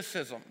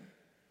criticism.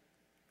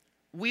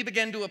 We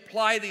begin to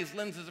apply these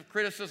lenses of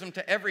criticism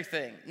to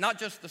everything, not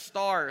just the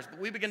stars, but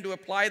we begin to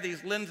apply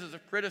these lenses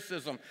of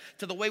criticism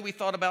to the way we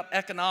thought about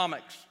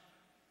economics.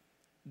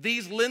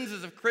 These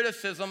lenses of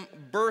criticism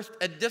birthed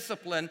a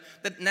discipline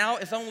that now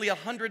is only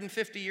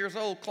 150 years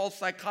old called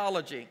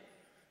psychology.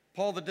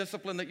 Paul, the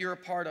discipline that you're a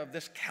part of,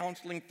 this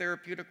counseling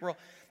therapeutic world.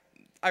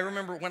 I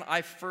remember when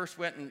I first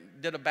went and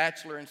did a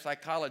bachelor in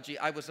psychology,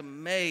 I was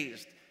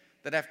amazed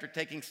that after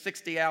taking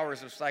 60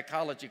 hours of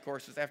psychology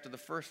courses, after the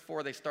first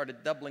 4, they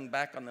started doubling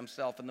back on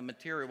themselves and the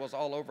material was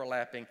all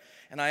overlapping.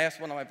 And I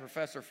asked one of my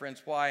professor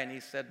friends why, and he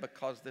said,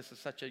 because this is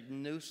such a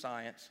new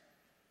science.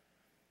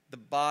 The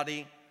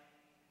body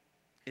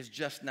is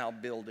just now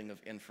building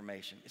of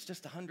information. It's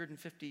just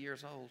 150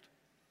 years old.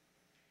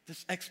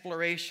 This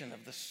exploration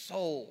of the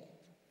soul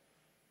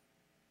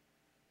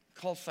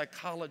called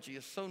psychology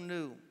is so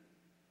new.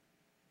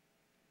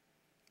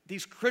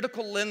 These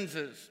critical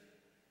lenses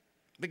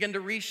begin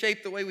to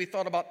reshape the way we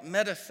thought about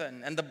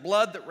medicine and the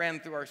blood that ran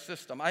through our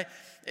system.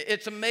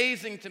 It's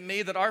amazing to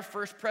me that our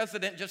first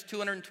president just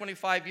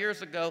 225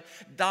 years ago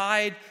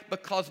died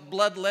because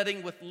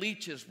bloodletting with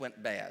leeches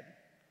went bad.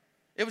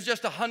 It was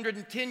just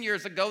 110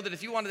 years ago that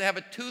if you wanted to have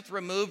a tooth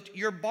removed,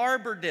 your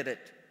barber did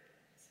it.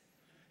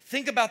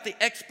 Think about the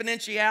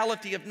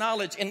exponentiality of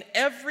knowledge in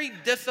every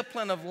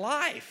discipline of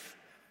life.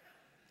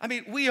 I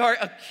mean, we are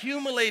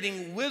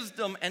accumulating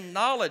wisdom and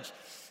knowledge.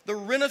 The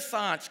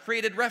Renaissance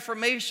created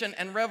Reformation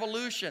and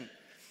Revolution.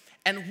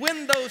 And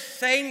when those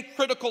same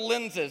critical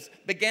lenses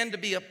began to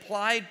be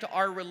applied to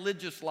our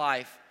religious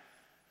life,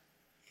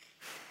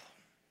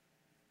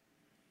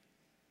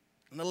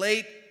 in the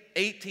late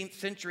 18th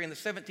century, in the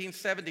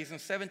 1770s and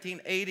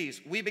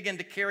 1780s, we began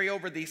to carry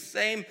over these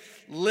same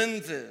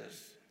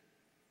lenses.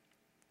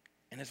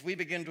 And as we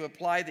begin to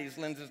apply these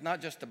lenses,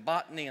 not just to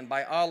botany and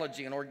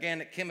biology and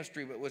organic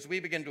chemistry, but as we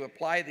begin to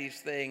apply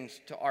these things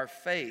to our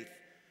faith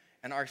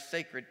and our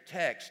sacred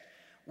text,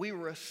 we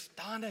were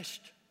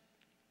astonished.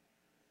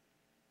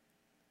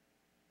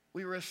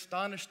 We were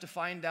astonished to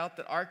find out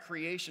that our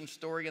creation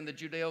story in the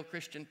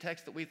Judeo-Christian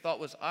text that we thought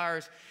was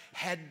ours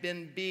had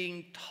been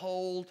being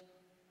told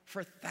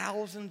for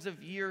thousands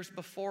of years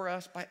before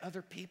us by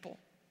other people.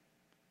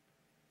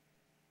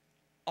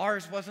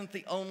 Ours wasn't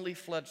the only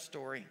flood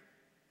story.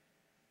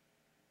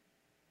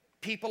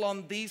 People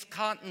on these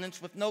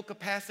continents with no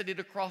capacity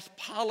to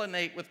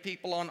cross-pollinate with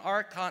people on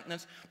our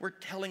continents were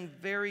telling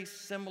very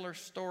similar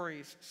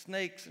stories,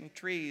 snakes and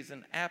trees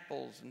and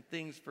apples and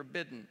things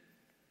forbidden,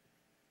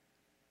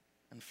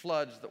 and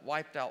floods that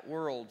wiped out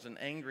worlds and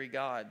angry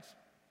gods.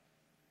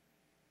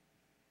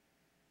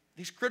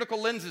 These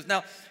critical lenses.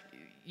 Now,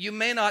 you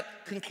may not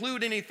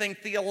conclude anything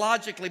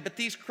theologically, but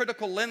these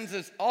critical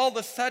lenses, all of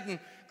a sudden,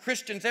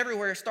 Christians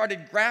everywhere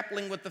started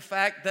grappling with the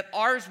fact that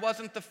ours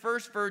wasn't the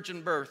first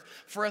virgin birth.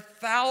 For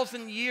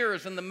 1,000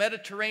 years in the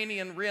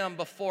Mediterranean rim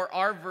before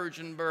our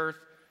virgin birth,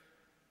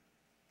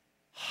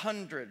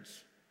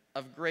 hundreds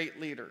of great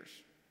leaders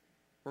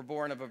were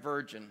born of a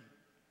virgin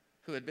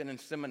who had been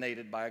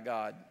inseminated by a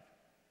god.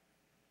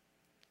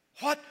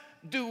 What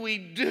do we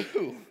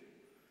do?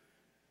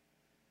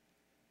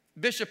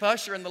 Bishop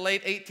Ussher in the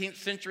late 18th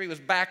century was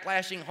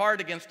backlashing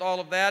hard against all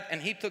of that,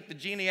 and he took the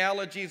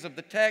genealogies of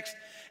the text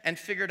and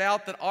figured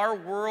out that our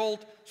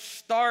world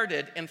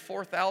started in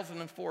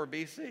 4004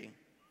 BC.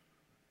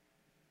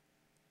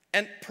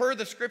 And per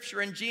the scripture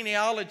and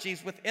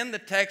genealogies within the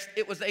text,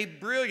 it was a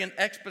brilliant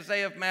expose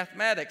of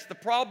mathematics. The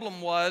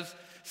problem was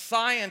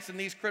science and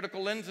these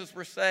critical lenses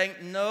were saying,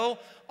 no,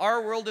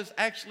 our world is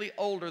actually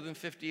older than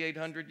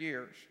 5,800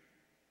 years.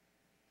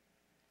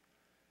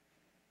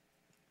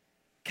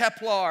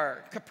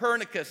 Kepler,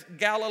 Copernicus,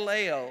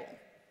 Galileo,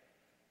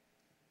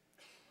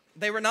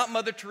 they were not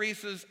Mother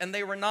Teresa's and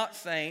they were not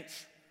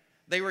saints.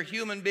 They were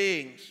human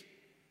beings.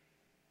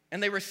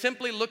 And they were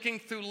simply looking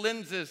through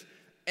lenses,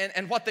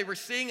 and what they were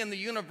seeing in the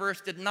universe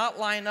did not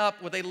line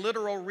up with a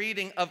literal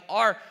reading of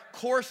our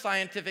core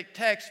scientific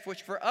text,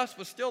 which for us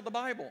was still the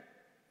Bible.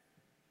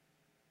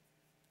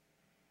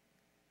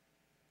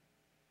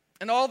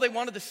 And all they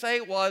wanted to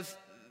say was,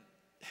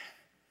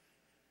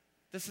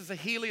 this is a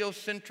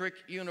heliocentric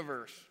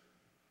universe.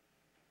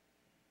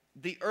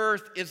 The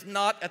earth is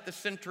not at the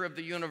center of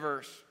the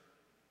universe.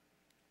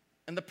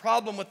 And the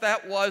problem with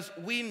that was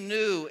we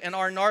knew in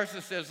our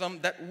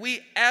narcissism that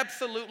we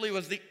absolutely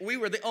we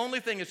were the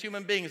only thing as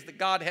human beings that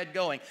God had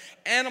going.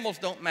 Animals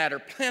don't matter.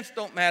 Plants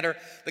don't matter.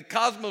 The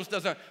cosmos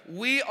doesn't.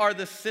 We are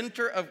the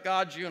center of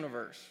God's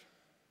universe.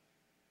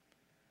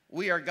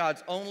 We are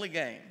God's only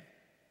game.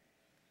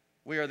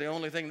 We are the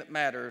only thing that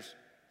matters.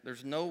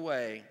 There's no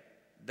way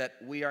that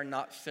we are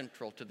not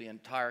central to the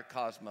entire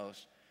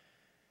cosmos.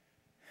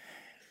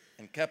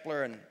 And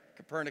Kepler and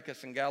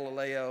Copernicus and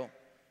Galileo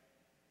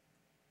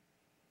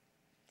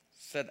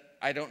said,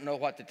 I don't know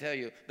what to tell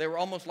you. They were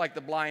almost like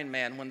the blind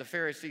man when the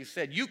Pharisees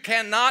said, you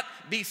cannot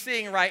be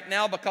seeing right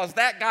now because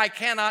that guy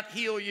cannot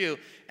heal you.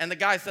 And the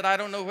guy said, I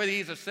don't know whether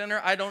he's a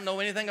sinner. I don't know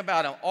anything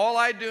about him. All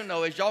I do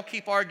know is y'all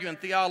keep arguing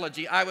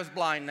theology. I was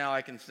blind, now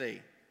I can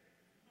see.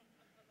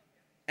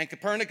 And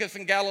Copernicus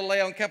and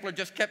Galileo and Kepler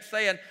just kept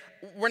saying,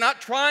 we're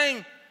not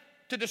trying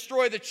to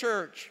destroy the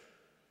church.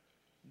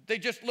 They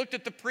just looked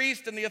at the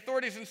priest and the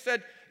authorities and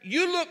said,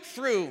 you look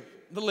through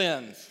the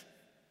lens.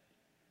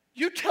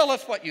 You tell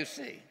us what you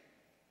see.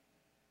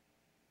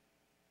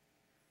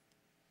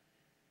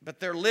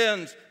 But their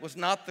lens was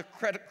not the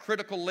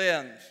critical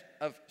lens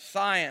of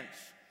science,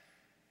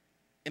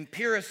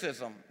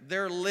 empiricism.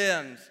 Their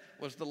lens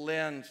was the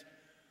lens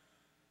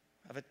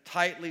of a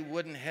tightly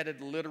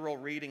wooden-headed literal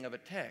reading of a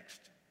text.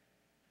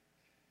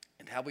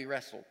 And how we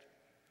wrestled.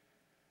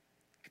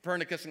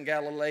 Copernicus and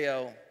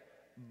Galileo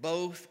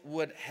both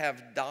would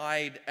have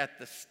died at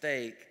the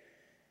stake,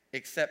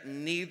 except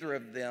neither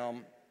of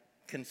them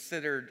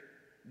considered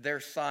their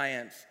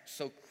science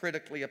so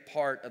critically a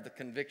part of the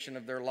conviction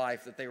of their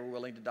life that they were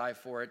willing to die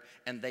for it,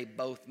 and they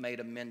both made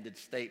amended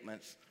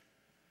statements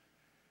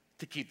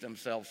to keep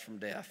themselves from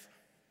death.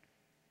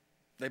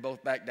 They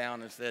both backed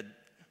down and said,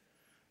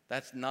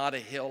 that's not a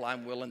hill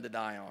I'm willing to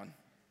die on.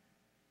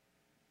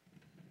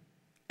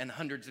 And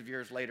hundreds of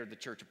years later, the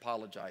church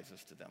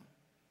apologizes to them.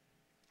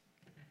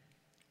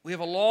 We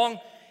have a long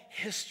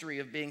history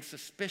of being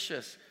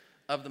suspicious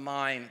of the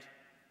mind.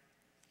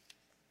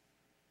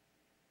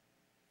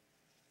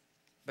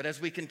 But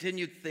as we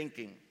continued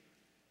thinking,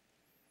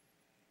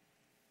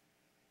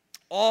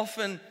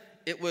 often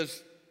it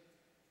was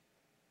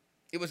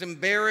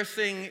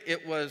embarrassing,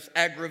 it was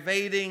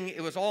aggravating,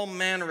 it was all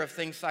manner of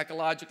things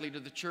psychologically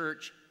to the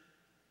church,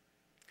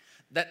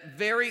 that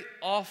very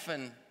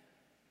often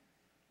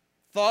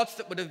thoughts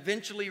that would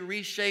eventually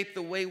reshape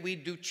the way we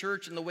do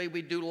church and the way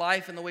we do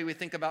life and the way we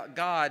think about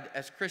God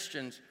as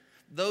Christians,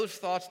 those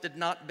thoughts did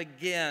not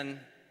begin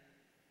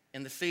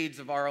in the seeds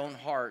of our own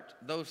heart.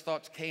 Those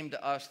thoughts came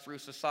to us through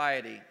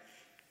society,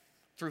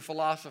 through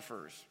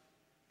philosophers.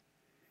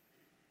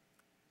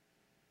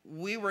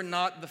 We were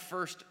not the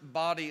first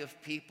body of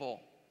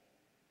people.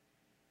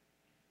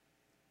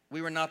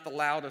 We were not the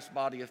loudest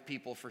body of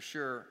people, for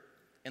sure,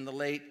 in the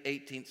late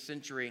 18th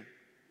century,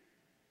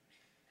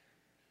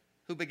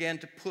 who began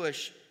to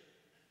push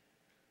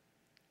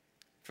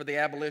for the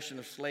abolition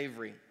of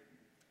slavery.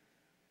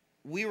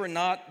 We were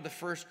not the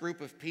first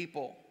group of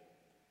people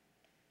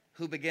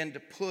who began to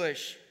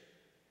push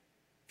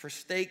for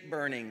stake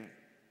burning,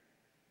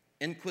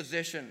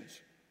 inquisitions,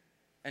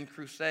 and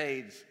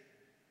crusades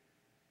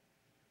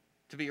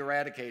to be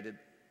eradicated.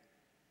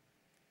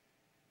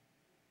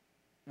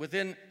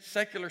 Within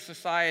secular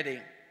society,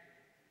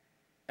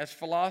 as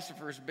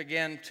philosophers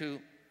began to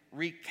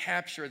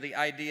recapture the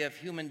idea of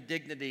human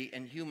dignity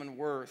and human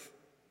worth,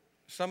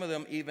 some of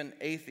them even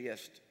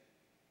atheist,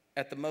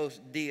 at the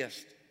most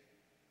deist,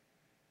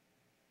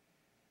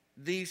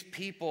 these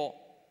people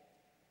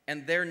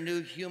and their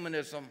new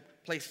humanism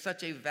placed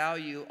such a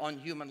value on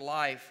human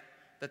life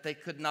that they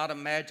could not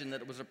imagine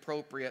that it was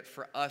appropriate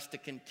for us to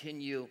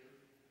continue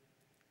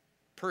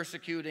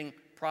persecuting,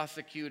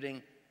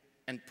 prosecuting,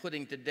 and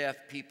putting to death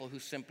people who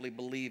simply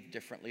believe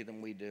differently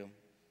than we do.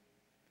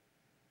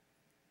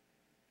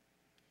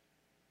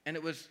 And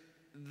it was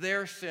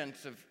their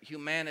sense of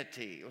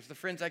humanity. It was the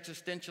Friends'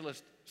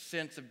 existentialist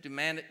sense of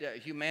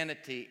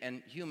humanity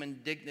and human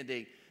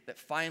dignity that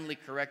finally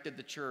corrected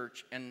the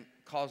church and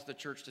caused the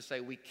church to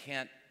say, we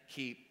can't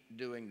keep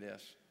doing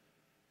this.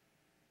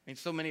 I mean,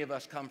 so many of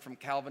us come from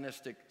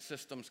Calvinistic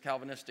systems,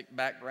 Calvinistic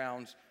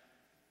backgrounds.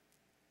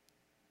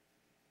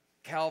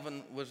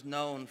 Calvin was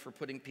known for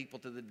putting people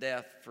to the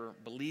death for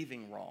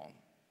believing wrong.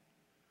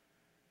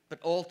 But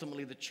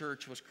ultimately, the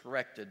church was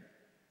corrected.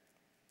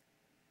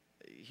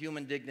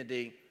 human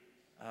dignity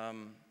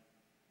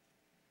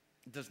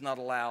does not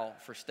allow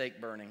for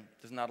stake burning,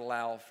 does not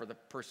allow for the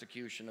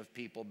persecution of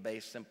people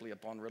based simply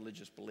upon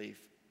religious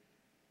belief.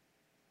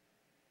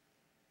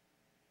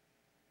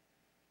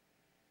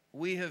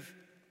 We have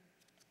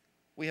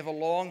a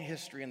long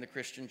history in the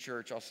Christian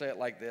church. I'll say it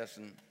like this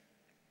and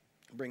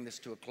bring this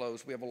to a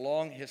close. We have a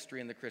long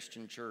history in the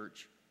Christian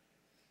church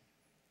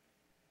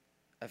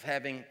of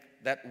having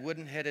that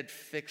wooden-headed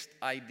fixed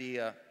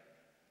idea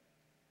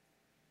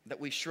that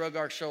we shrug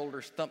our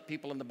shoulders, thump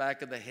people in the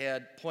back of the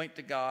head, point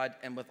to God,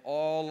 and with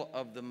all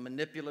of the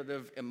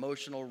manipulative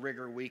emotional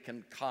rigor we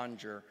can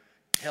conjure,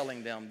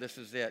 telling them, this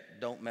is it,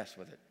 don't mess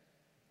with it.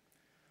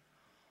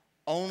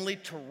 Only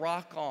to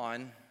rock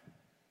on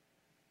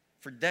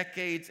for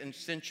decades and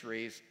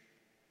centuries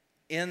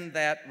in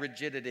that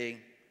rigidity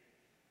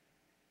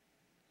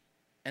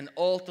and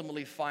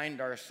ultimately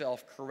find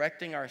ourselves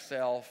correcting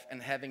ourselves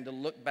and having to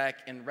look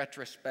back in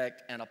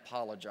retrospect and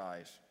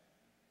apologize.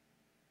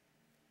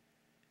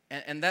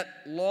 And that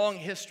long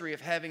history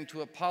of having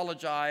to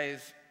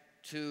apologize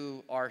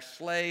to our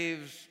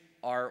slaves,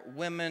 our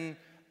women,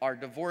 our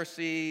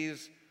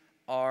divorcees,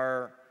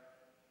 our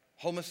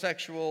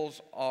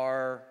homosexuals,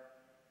 our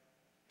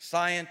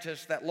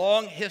scientists, that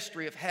long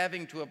history of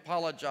having to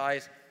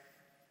apologize,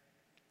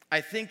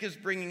 I think is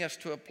bringing us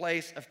to a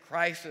place of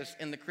crisis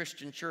in the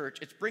Christian church.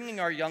 It's bringing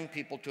our young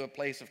people to a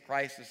place of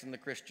crisis in the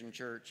Christian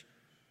church.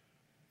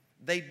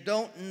 They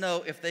don't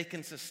know if they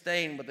can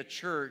sustain with a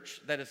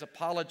church that is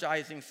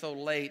apologizing so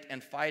late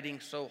and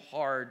fighting so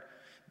hard,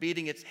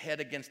 beating its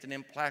head against an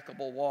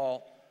implacable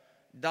wall,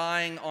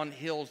 dying on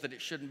hills that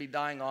it shouldn't be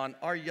dying on.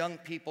 Our young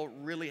people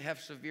really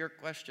have severe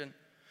question.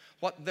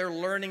 What they're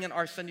learning in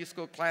our Sunday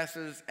school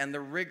classes and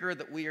the rigor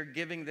that we are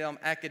giving them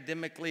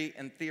academically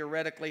and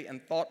theoretically and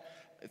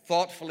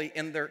thoughtfully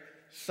in their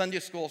Sunday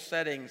school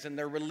settings and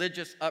their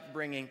religious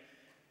upbringing,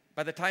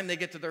 by the time they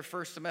get to their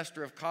first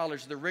semester of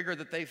college, the rigor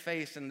that they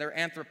face in their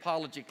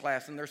anthropology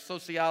class, in their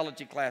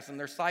sociology class, in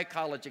their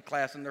psychology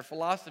class, in their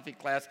philosophy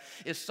class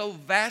is so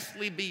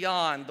vastly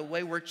beyond the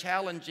way we're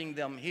challenging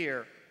them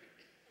here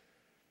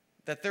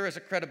that there is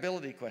a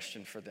credibility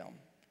question for them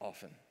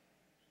often.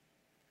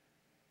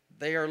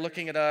 They are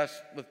looking at us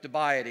with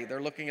dubiety.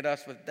 They're looking at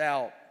us with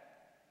doubt.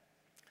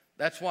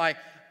 That's why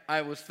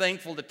I was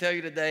thankful to tell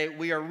you today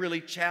we are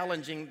really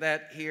challenging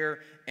that here.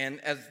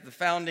 And as the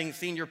founding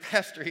senior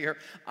pastor here,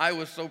 I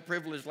was so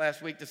privileged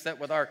last week to sit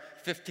with our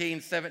 15,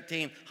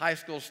 17 high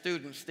school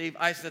students. Steve,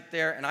 I sit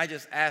there and I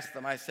just asked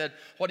them, I said,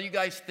 what are you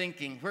guys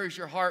thinking? Where's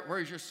your heart?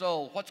 Where's your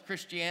soul? What's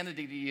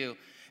Christianity to you?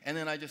 And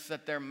then I just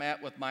sat there,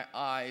 Matt, with my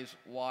eyes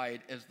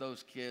wide as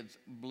those kids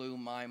blew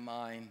my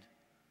mind.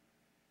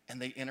 And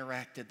they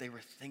interacted. They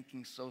were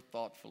thinking so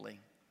thoughtfully.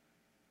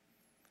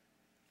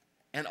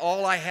 And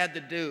all I had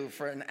to do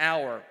for an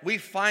hour,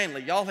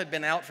 y'all had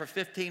been out for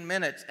 15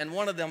 minutes, and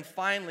one of them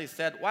finally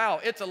said,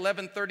 wow, it's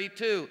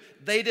 11:32.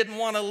 They didn't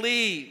want to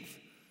leave.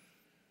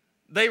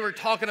 They were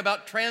talking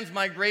about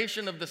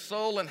transmigration of the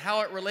soul and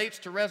how it relates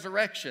to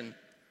resurrection.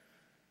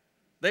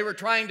 They were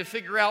trying to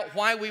figure out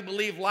why we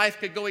believe life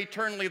could go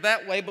eternally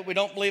that way, but we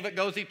don't believe it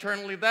goes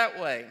eternally that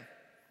way.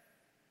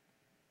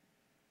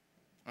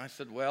 I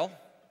said, well,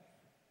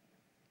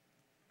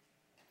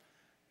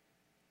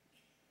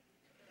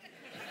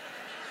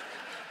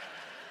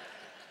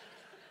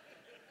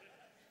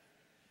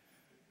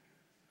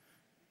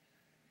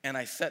 and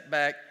I sat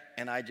back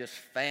and I just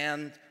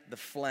fanned the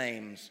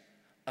flames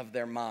of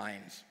their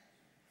minds.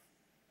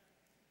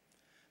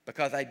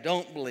 Because I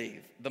don't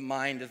believe the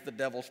mind is the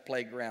devil's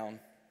playground.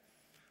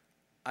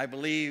 I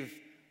believe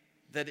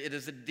that it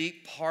is a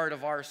deep part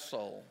of our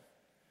soul.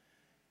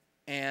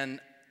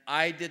 And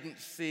I didn't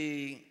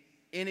see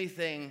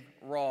anything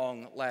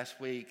wrong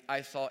last week.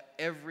 I saw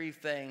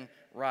everything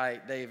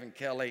right, Dave and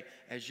Kelly,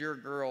 as your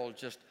girl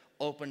just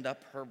opened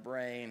up her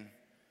brain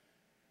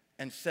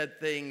and said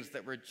things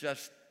that were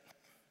just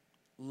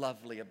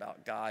lovely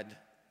about God.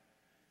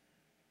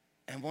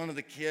 And one of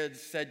the kids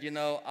said, you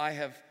know, I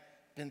have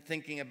been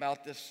thinking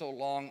about this so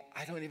long,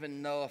 I don't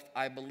even know if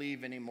I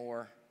believe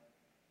anymore.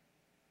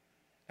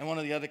 And one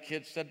of the other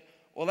kids said,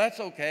 well, that's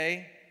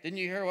okay. Didn't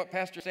you hear what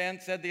Pastor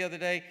Sand said the other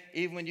day?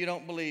 Even when you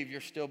don't believe,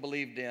 you're still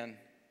believed in. And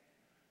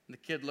the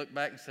kid looked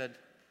back and said,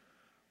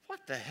 what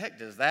the heck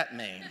does that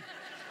mean?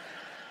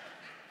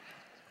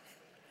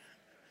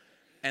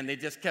 And they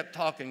just kept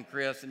talking,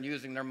 Chris, and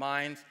using their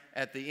minds.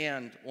 At the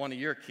end, one of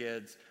your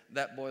kids,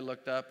 that boy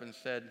looked up and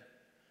said,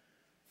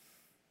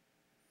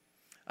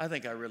 I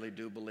think I really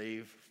do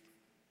believe.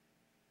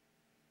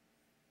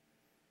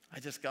 I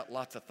just got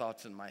lots of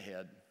thoughts in my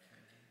head.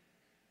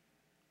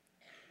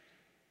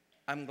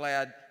 I'm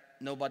glad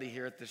nobody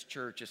here at this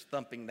church is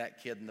thumping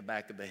that kid in the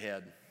back of the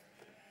head.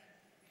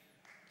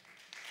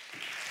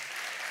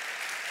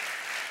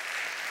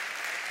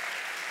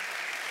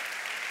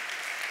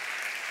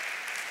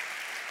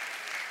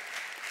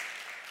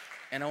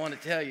 And I want to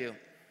tell you,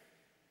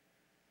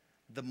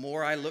 the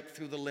more I look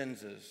through the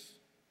lenses,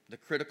 the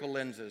critical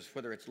lenses,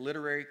 whether it's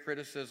literary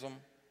criticism,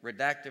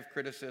 redactive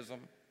criticism,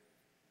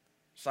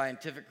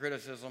 scientific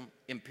criticism,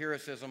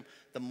 empiricism,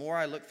 the more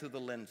I look through the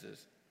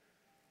lenses,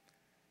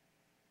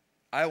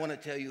 I want to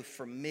tell you,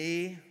 for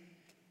me,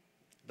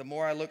 the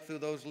more I look through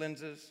those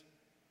lenses,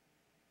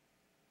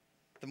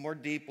 the more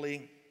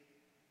deeply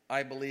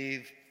I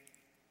believe,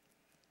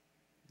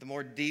 the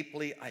more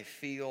deeply I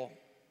feel.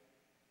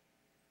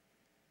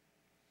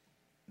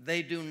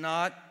 They do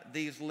not,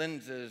 these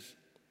lenses,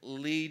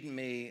 lead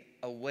me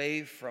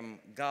away from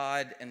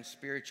God and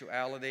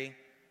spirituality.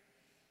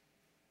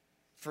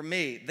 For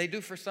me, they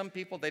do for some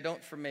people, they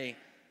don't for me.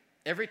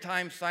 Every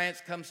time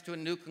science comes to a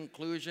new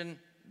conclusion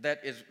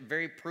that is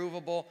very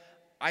provable,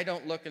 I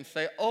don't look and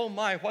say, oh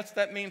my, what's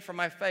that mean for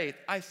my faith?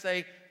 I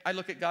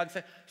look at God and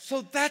say,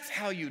 so that's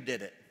how you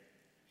did it.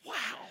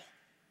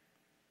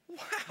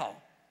 Wow.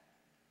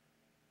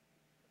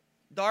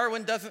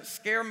 Darwin doesn't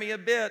scare me a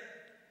bit.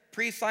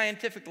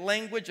 Pre-scientific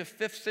language of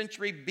 5th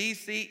century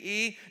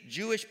BCE,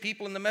 Jewish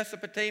people in the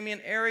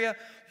Mesopotamian area.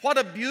 What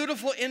a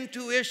beautiful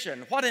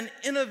intuition. What an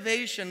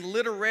innovation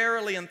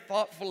literarily and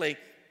thoughtfully.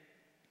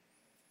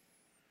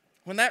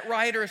 When that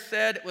writer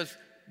said it was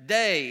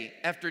day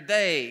after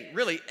day,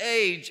 really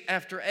age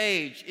after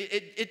age,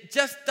 it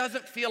just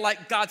doesn't feel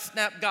like God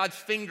snapped God's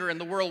finger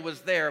and the world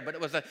was there, but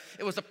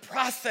it was a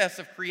process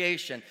of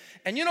creation.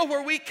 And you know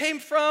where we came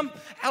from?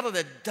 Out of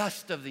the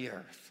dust of the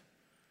earth.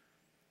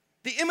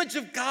 The image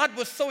of God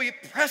was so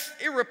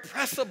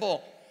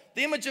irrepressible.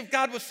 The image of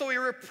God was so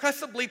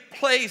irrepressibly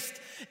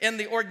placed in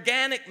the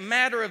organic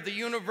matter of the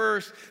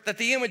universe that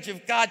the image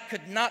of God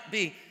could not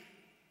be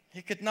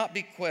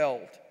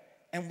quelled.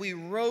 And we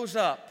rose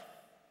up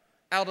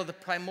out of the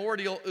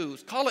primordial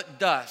ooze, call it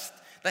dust,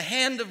 the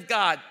hand of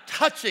God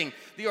touching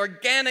the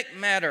organic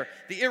matter,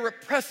 the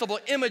irrepressible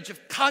image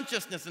of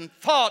consciousness and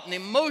thought and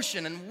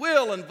emotion and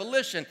will and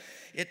volition.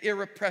 It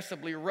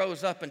irrepressibly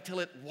rose up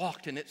until it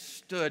walked and it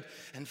stood,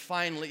 and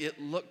finally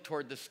it looked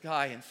toward the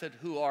sky and said,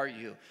 who are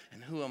you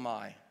and who am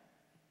I?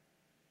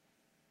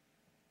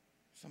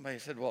 Somebody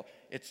said, well,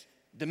 it's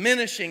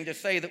diminishing to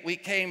say that we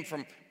came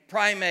from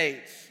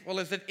primates. Well,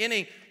 is it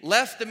any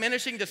less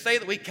diminishing to say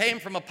that we came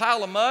from a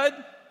pile of mud?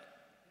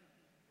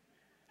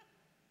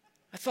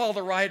 That's all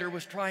the writer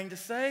was trying to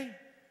say.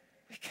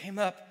 We came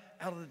up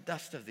out of the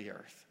dust of the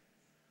earth.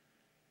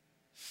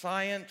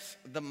 Science,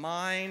 the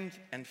mind,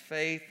 and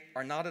faith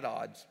are not at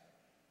odds.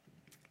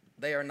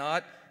 They are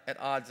not at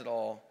odds at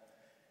all.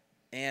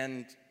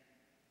 And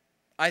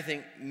I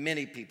think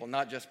many people,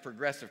 not just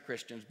progressive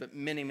Christians, but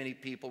many, many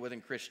people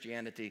within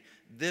Christianity,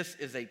 this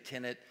is a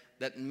tenet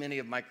that many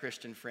of my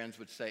Christian friends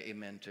would say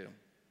amen to,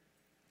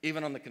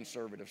 even on the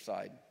conservative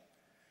side.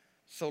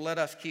 So let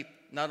us keep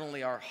not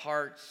only our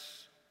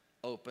hearts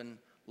open,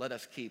 let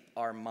us keep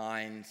our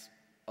minds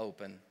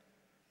open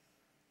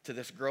to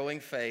this growing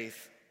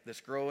faith, this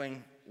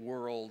growing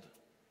world,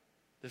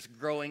 this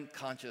growing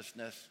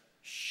consciousness.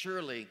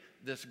 Surely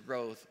this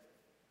growth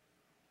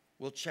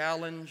will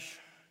challenge,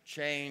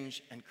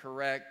 change, and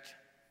correct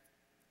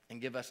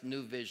and give us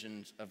new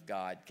visions of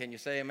God. Can you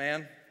say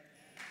amen?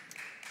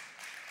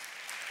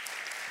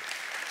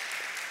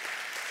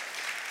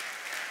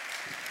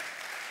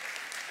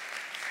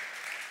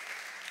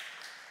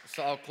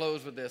 So I'll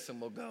close with this and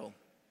we'll go.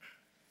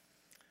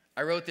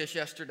 I wrote this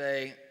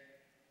yesterday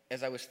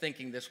as I was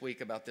thinking this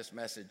week about this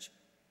message.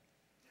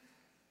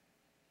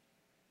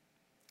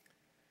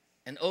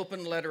 An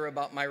open letter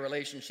about my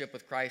relationship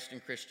with Christ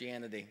and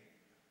Christianity.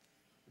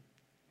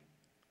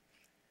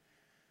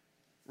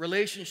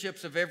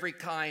 Relationships of every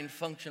kind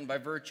function by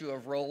virtue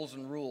of roles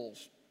and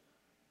rules.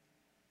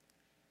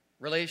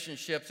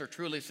 Relationships are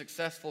truly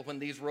successful when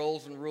these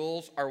roles and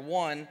rules are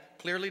 1,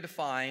 clearly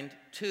defined,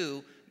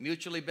 2,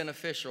 mutually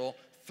beneficial,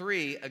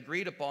 3,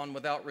 agreed upon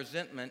without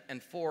resentment,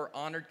 and 4,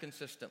 honored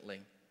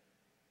consistently.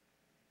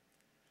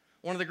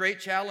 One of the great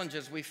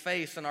challenges we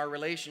face in our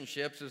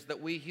relationships is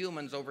that we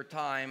humans over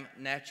time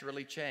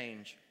naturally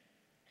change.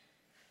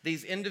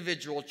 These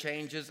individual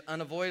changes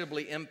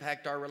unavoidably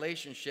impact our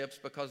relationships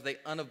because they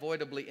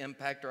unavoidably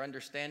impact our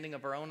understanding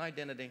of our own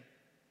identity.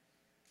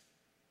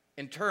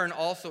 In turn,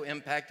 also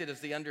impacted is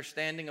the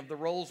understanding of the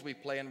roles we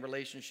play in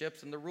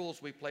relationships and the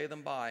rules we play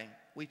them by.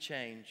 We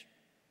change.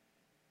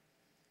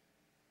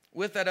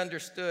 With that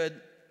understood,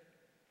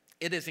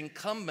 it is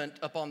incumbent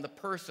upon the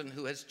person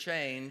who has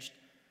changed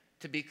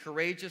to be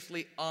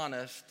courageously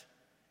honest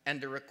and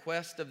to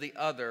request of the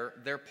other,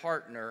 their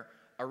partner,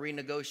 a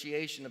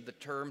renegotiation of the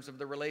terms of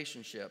the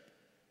relationship.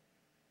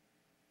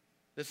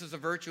 This is a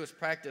virtuous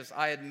practice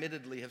I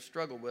admittedly have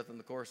struggled with in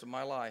the course of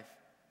my life.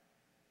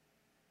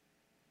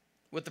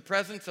 With the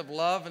presence of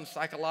love and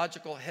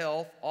psychological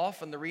health,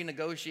 often the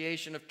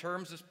renegotiation of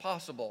terms is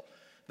possible.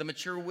 The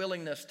mature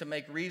willingness to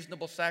make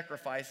reasonable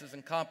sacrifices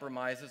and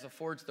compromises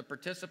affords the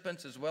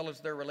participants as well as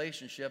their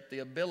relationship the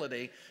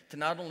ability to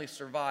not only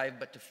survive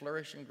but to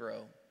flourish and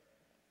grow.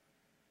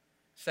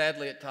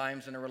 Sadly, at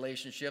times in a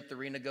relationship, the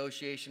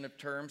renegotiation of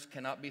terms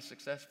cannot be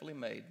successfully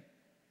made.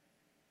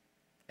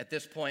 At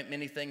this point,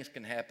 many things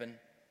can happen.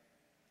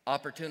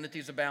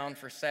 Opportunities abound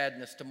for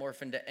sadness to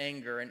morph into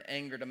anger and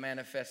anger to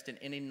manifest in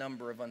any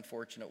number of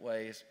unfortunate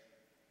ways.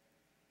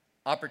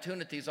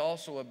 Opportunities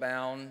also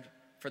abound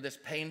for this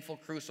painful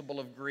crucible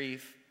of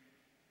grief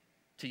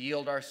to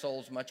yield our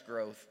souls much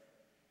growth.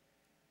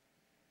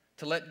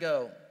 To let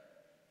go,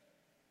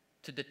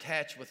 to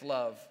detach with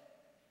love,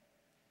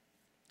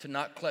 to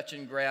not clutch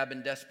and grab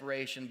in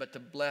desperation, but to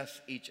bless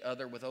each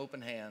other with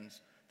open hands.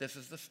 This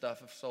is the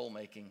stuff of soul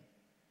making.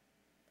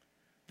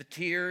 The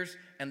tears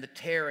and the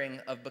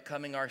tearing of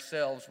becoming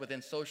ourselves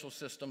within social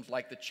systems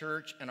like the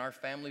church and our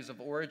families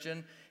of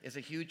origin is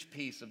a huge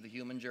piece of the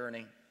human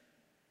journey.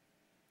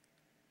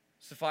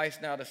 Suffice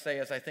now to say,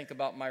 as I think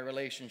about my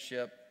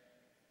relationship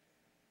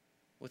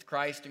with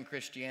Christ and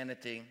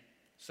Christianity,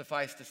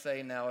 suffice to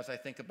say now as I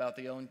think about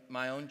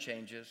my own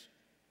changes,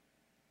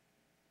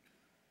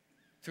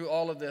 through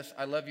all of this,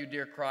 I love you,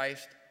 dear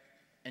Christ,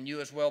 and you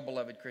as well,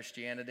 beloved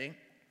Christianity.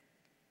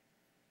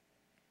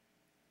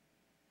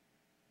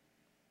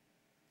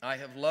 I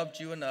have loved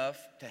you enough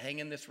to hang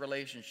in this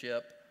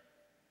relationship,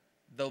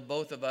 though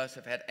both of us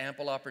have had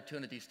ample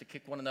opportunities to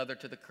kick one another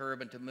to the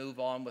curb and to move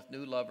on with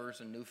new lovers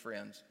and new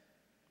friends.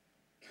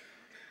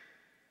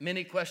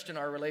 Many question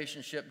our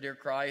relationship, dear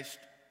Christ,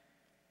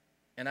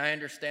 and I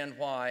understand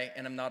why,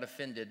 and I'm not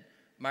offended.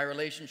 My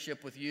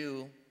relationship with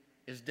you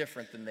is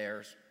different than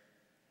theirs.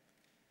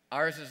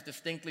 Ours is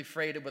distinctly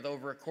freighted with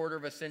over a quarter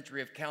of a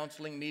century of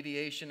counseling,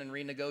 mediation, and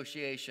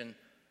renegotiation.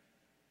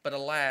 But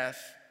alas,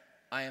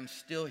 I am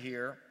still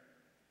here.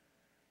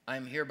 I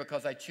am here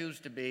because I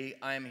choose to be.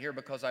 I am here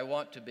because I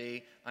want to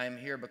be. I am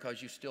here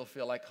because you still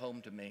feel like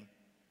home to me.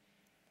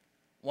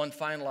 One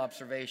final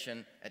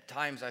observation, at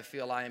times I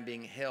feel I am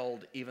being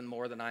held even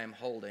more than I am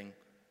holding.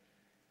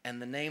 And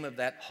the name of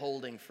that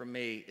holding for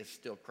me is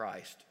still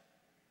Christ.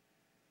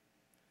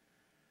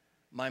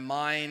 My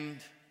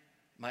mind,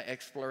 my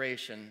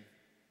exploration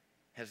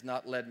has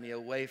not led me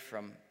away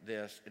from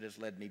this. It has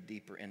led me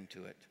deeper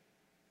into it.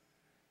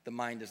 The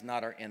mind is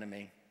not our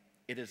enemy.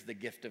 It is the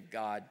gift of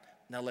God.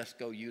 Now let's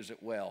go use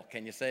it well.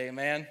 Can you say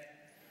amen?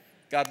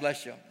 God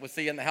bless you. We'll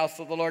see you in the house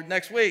of the Lord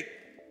next week.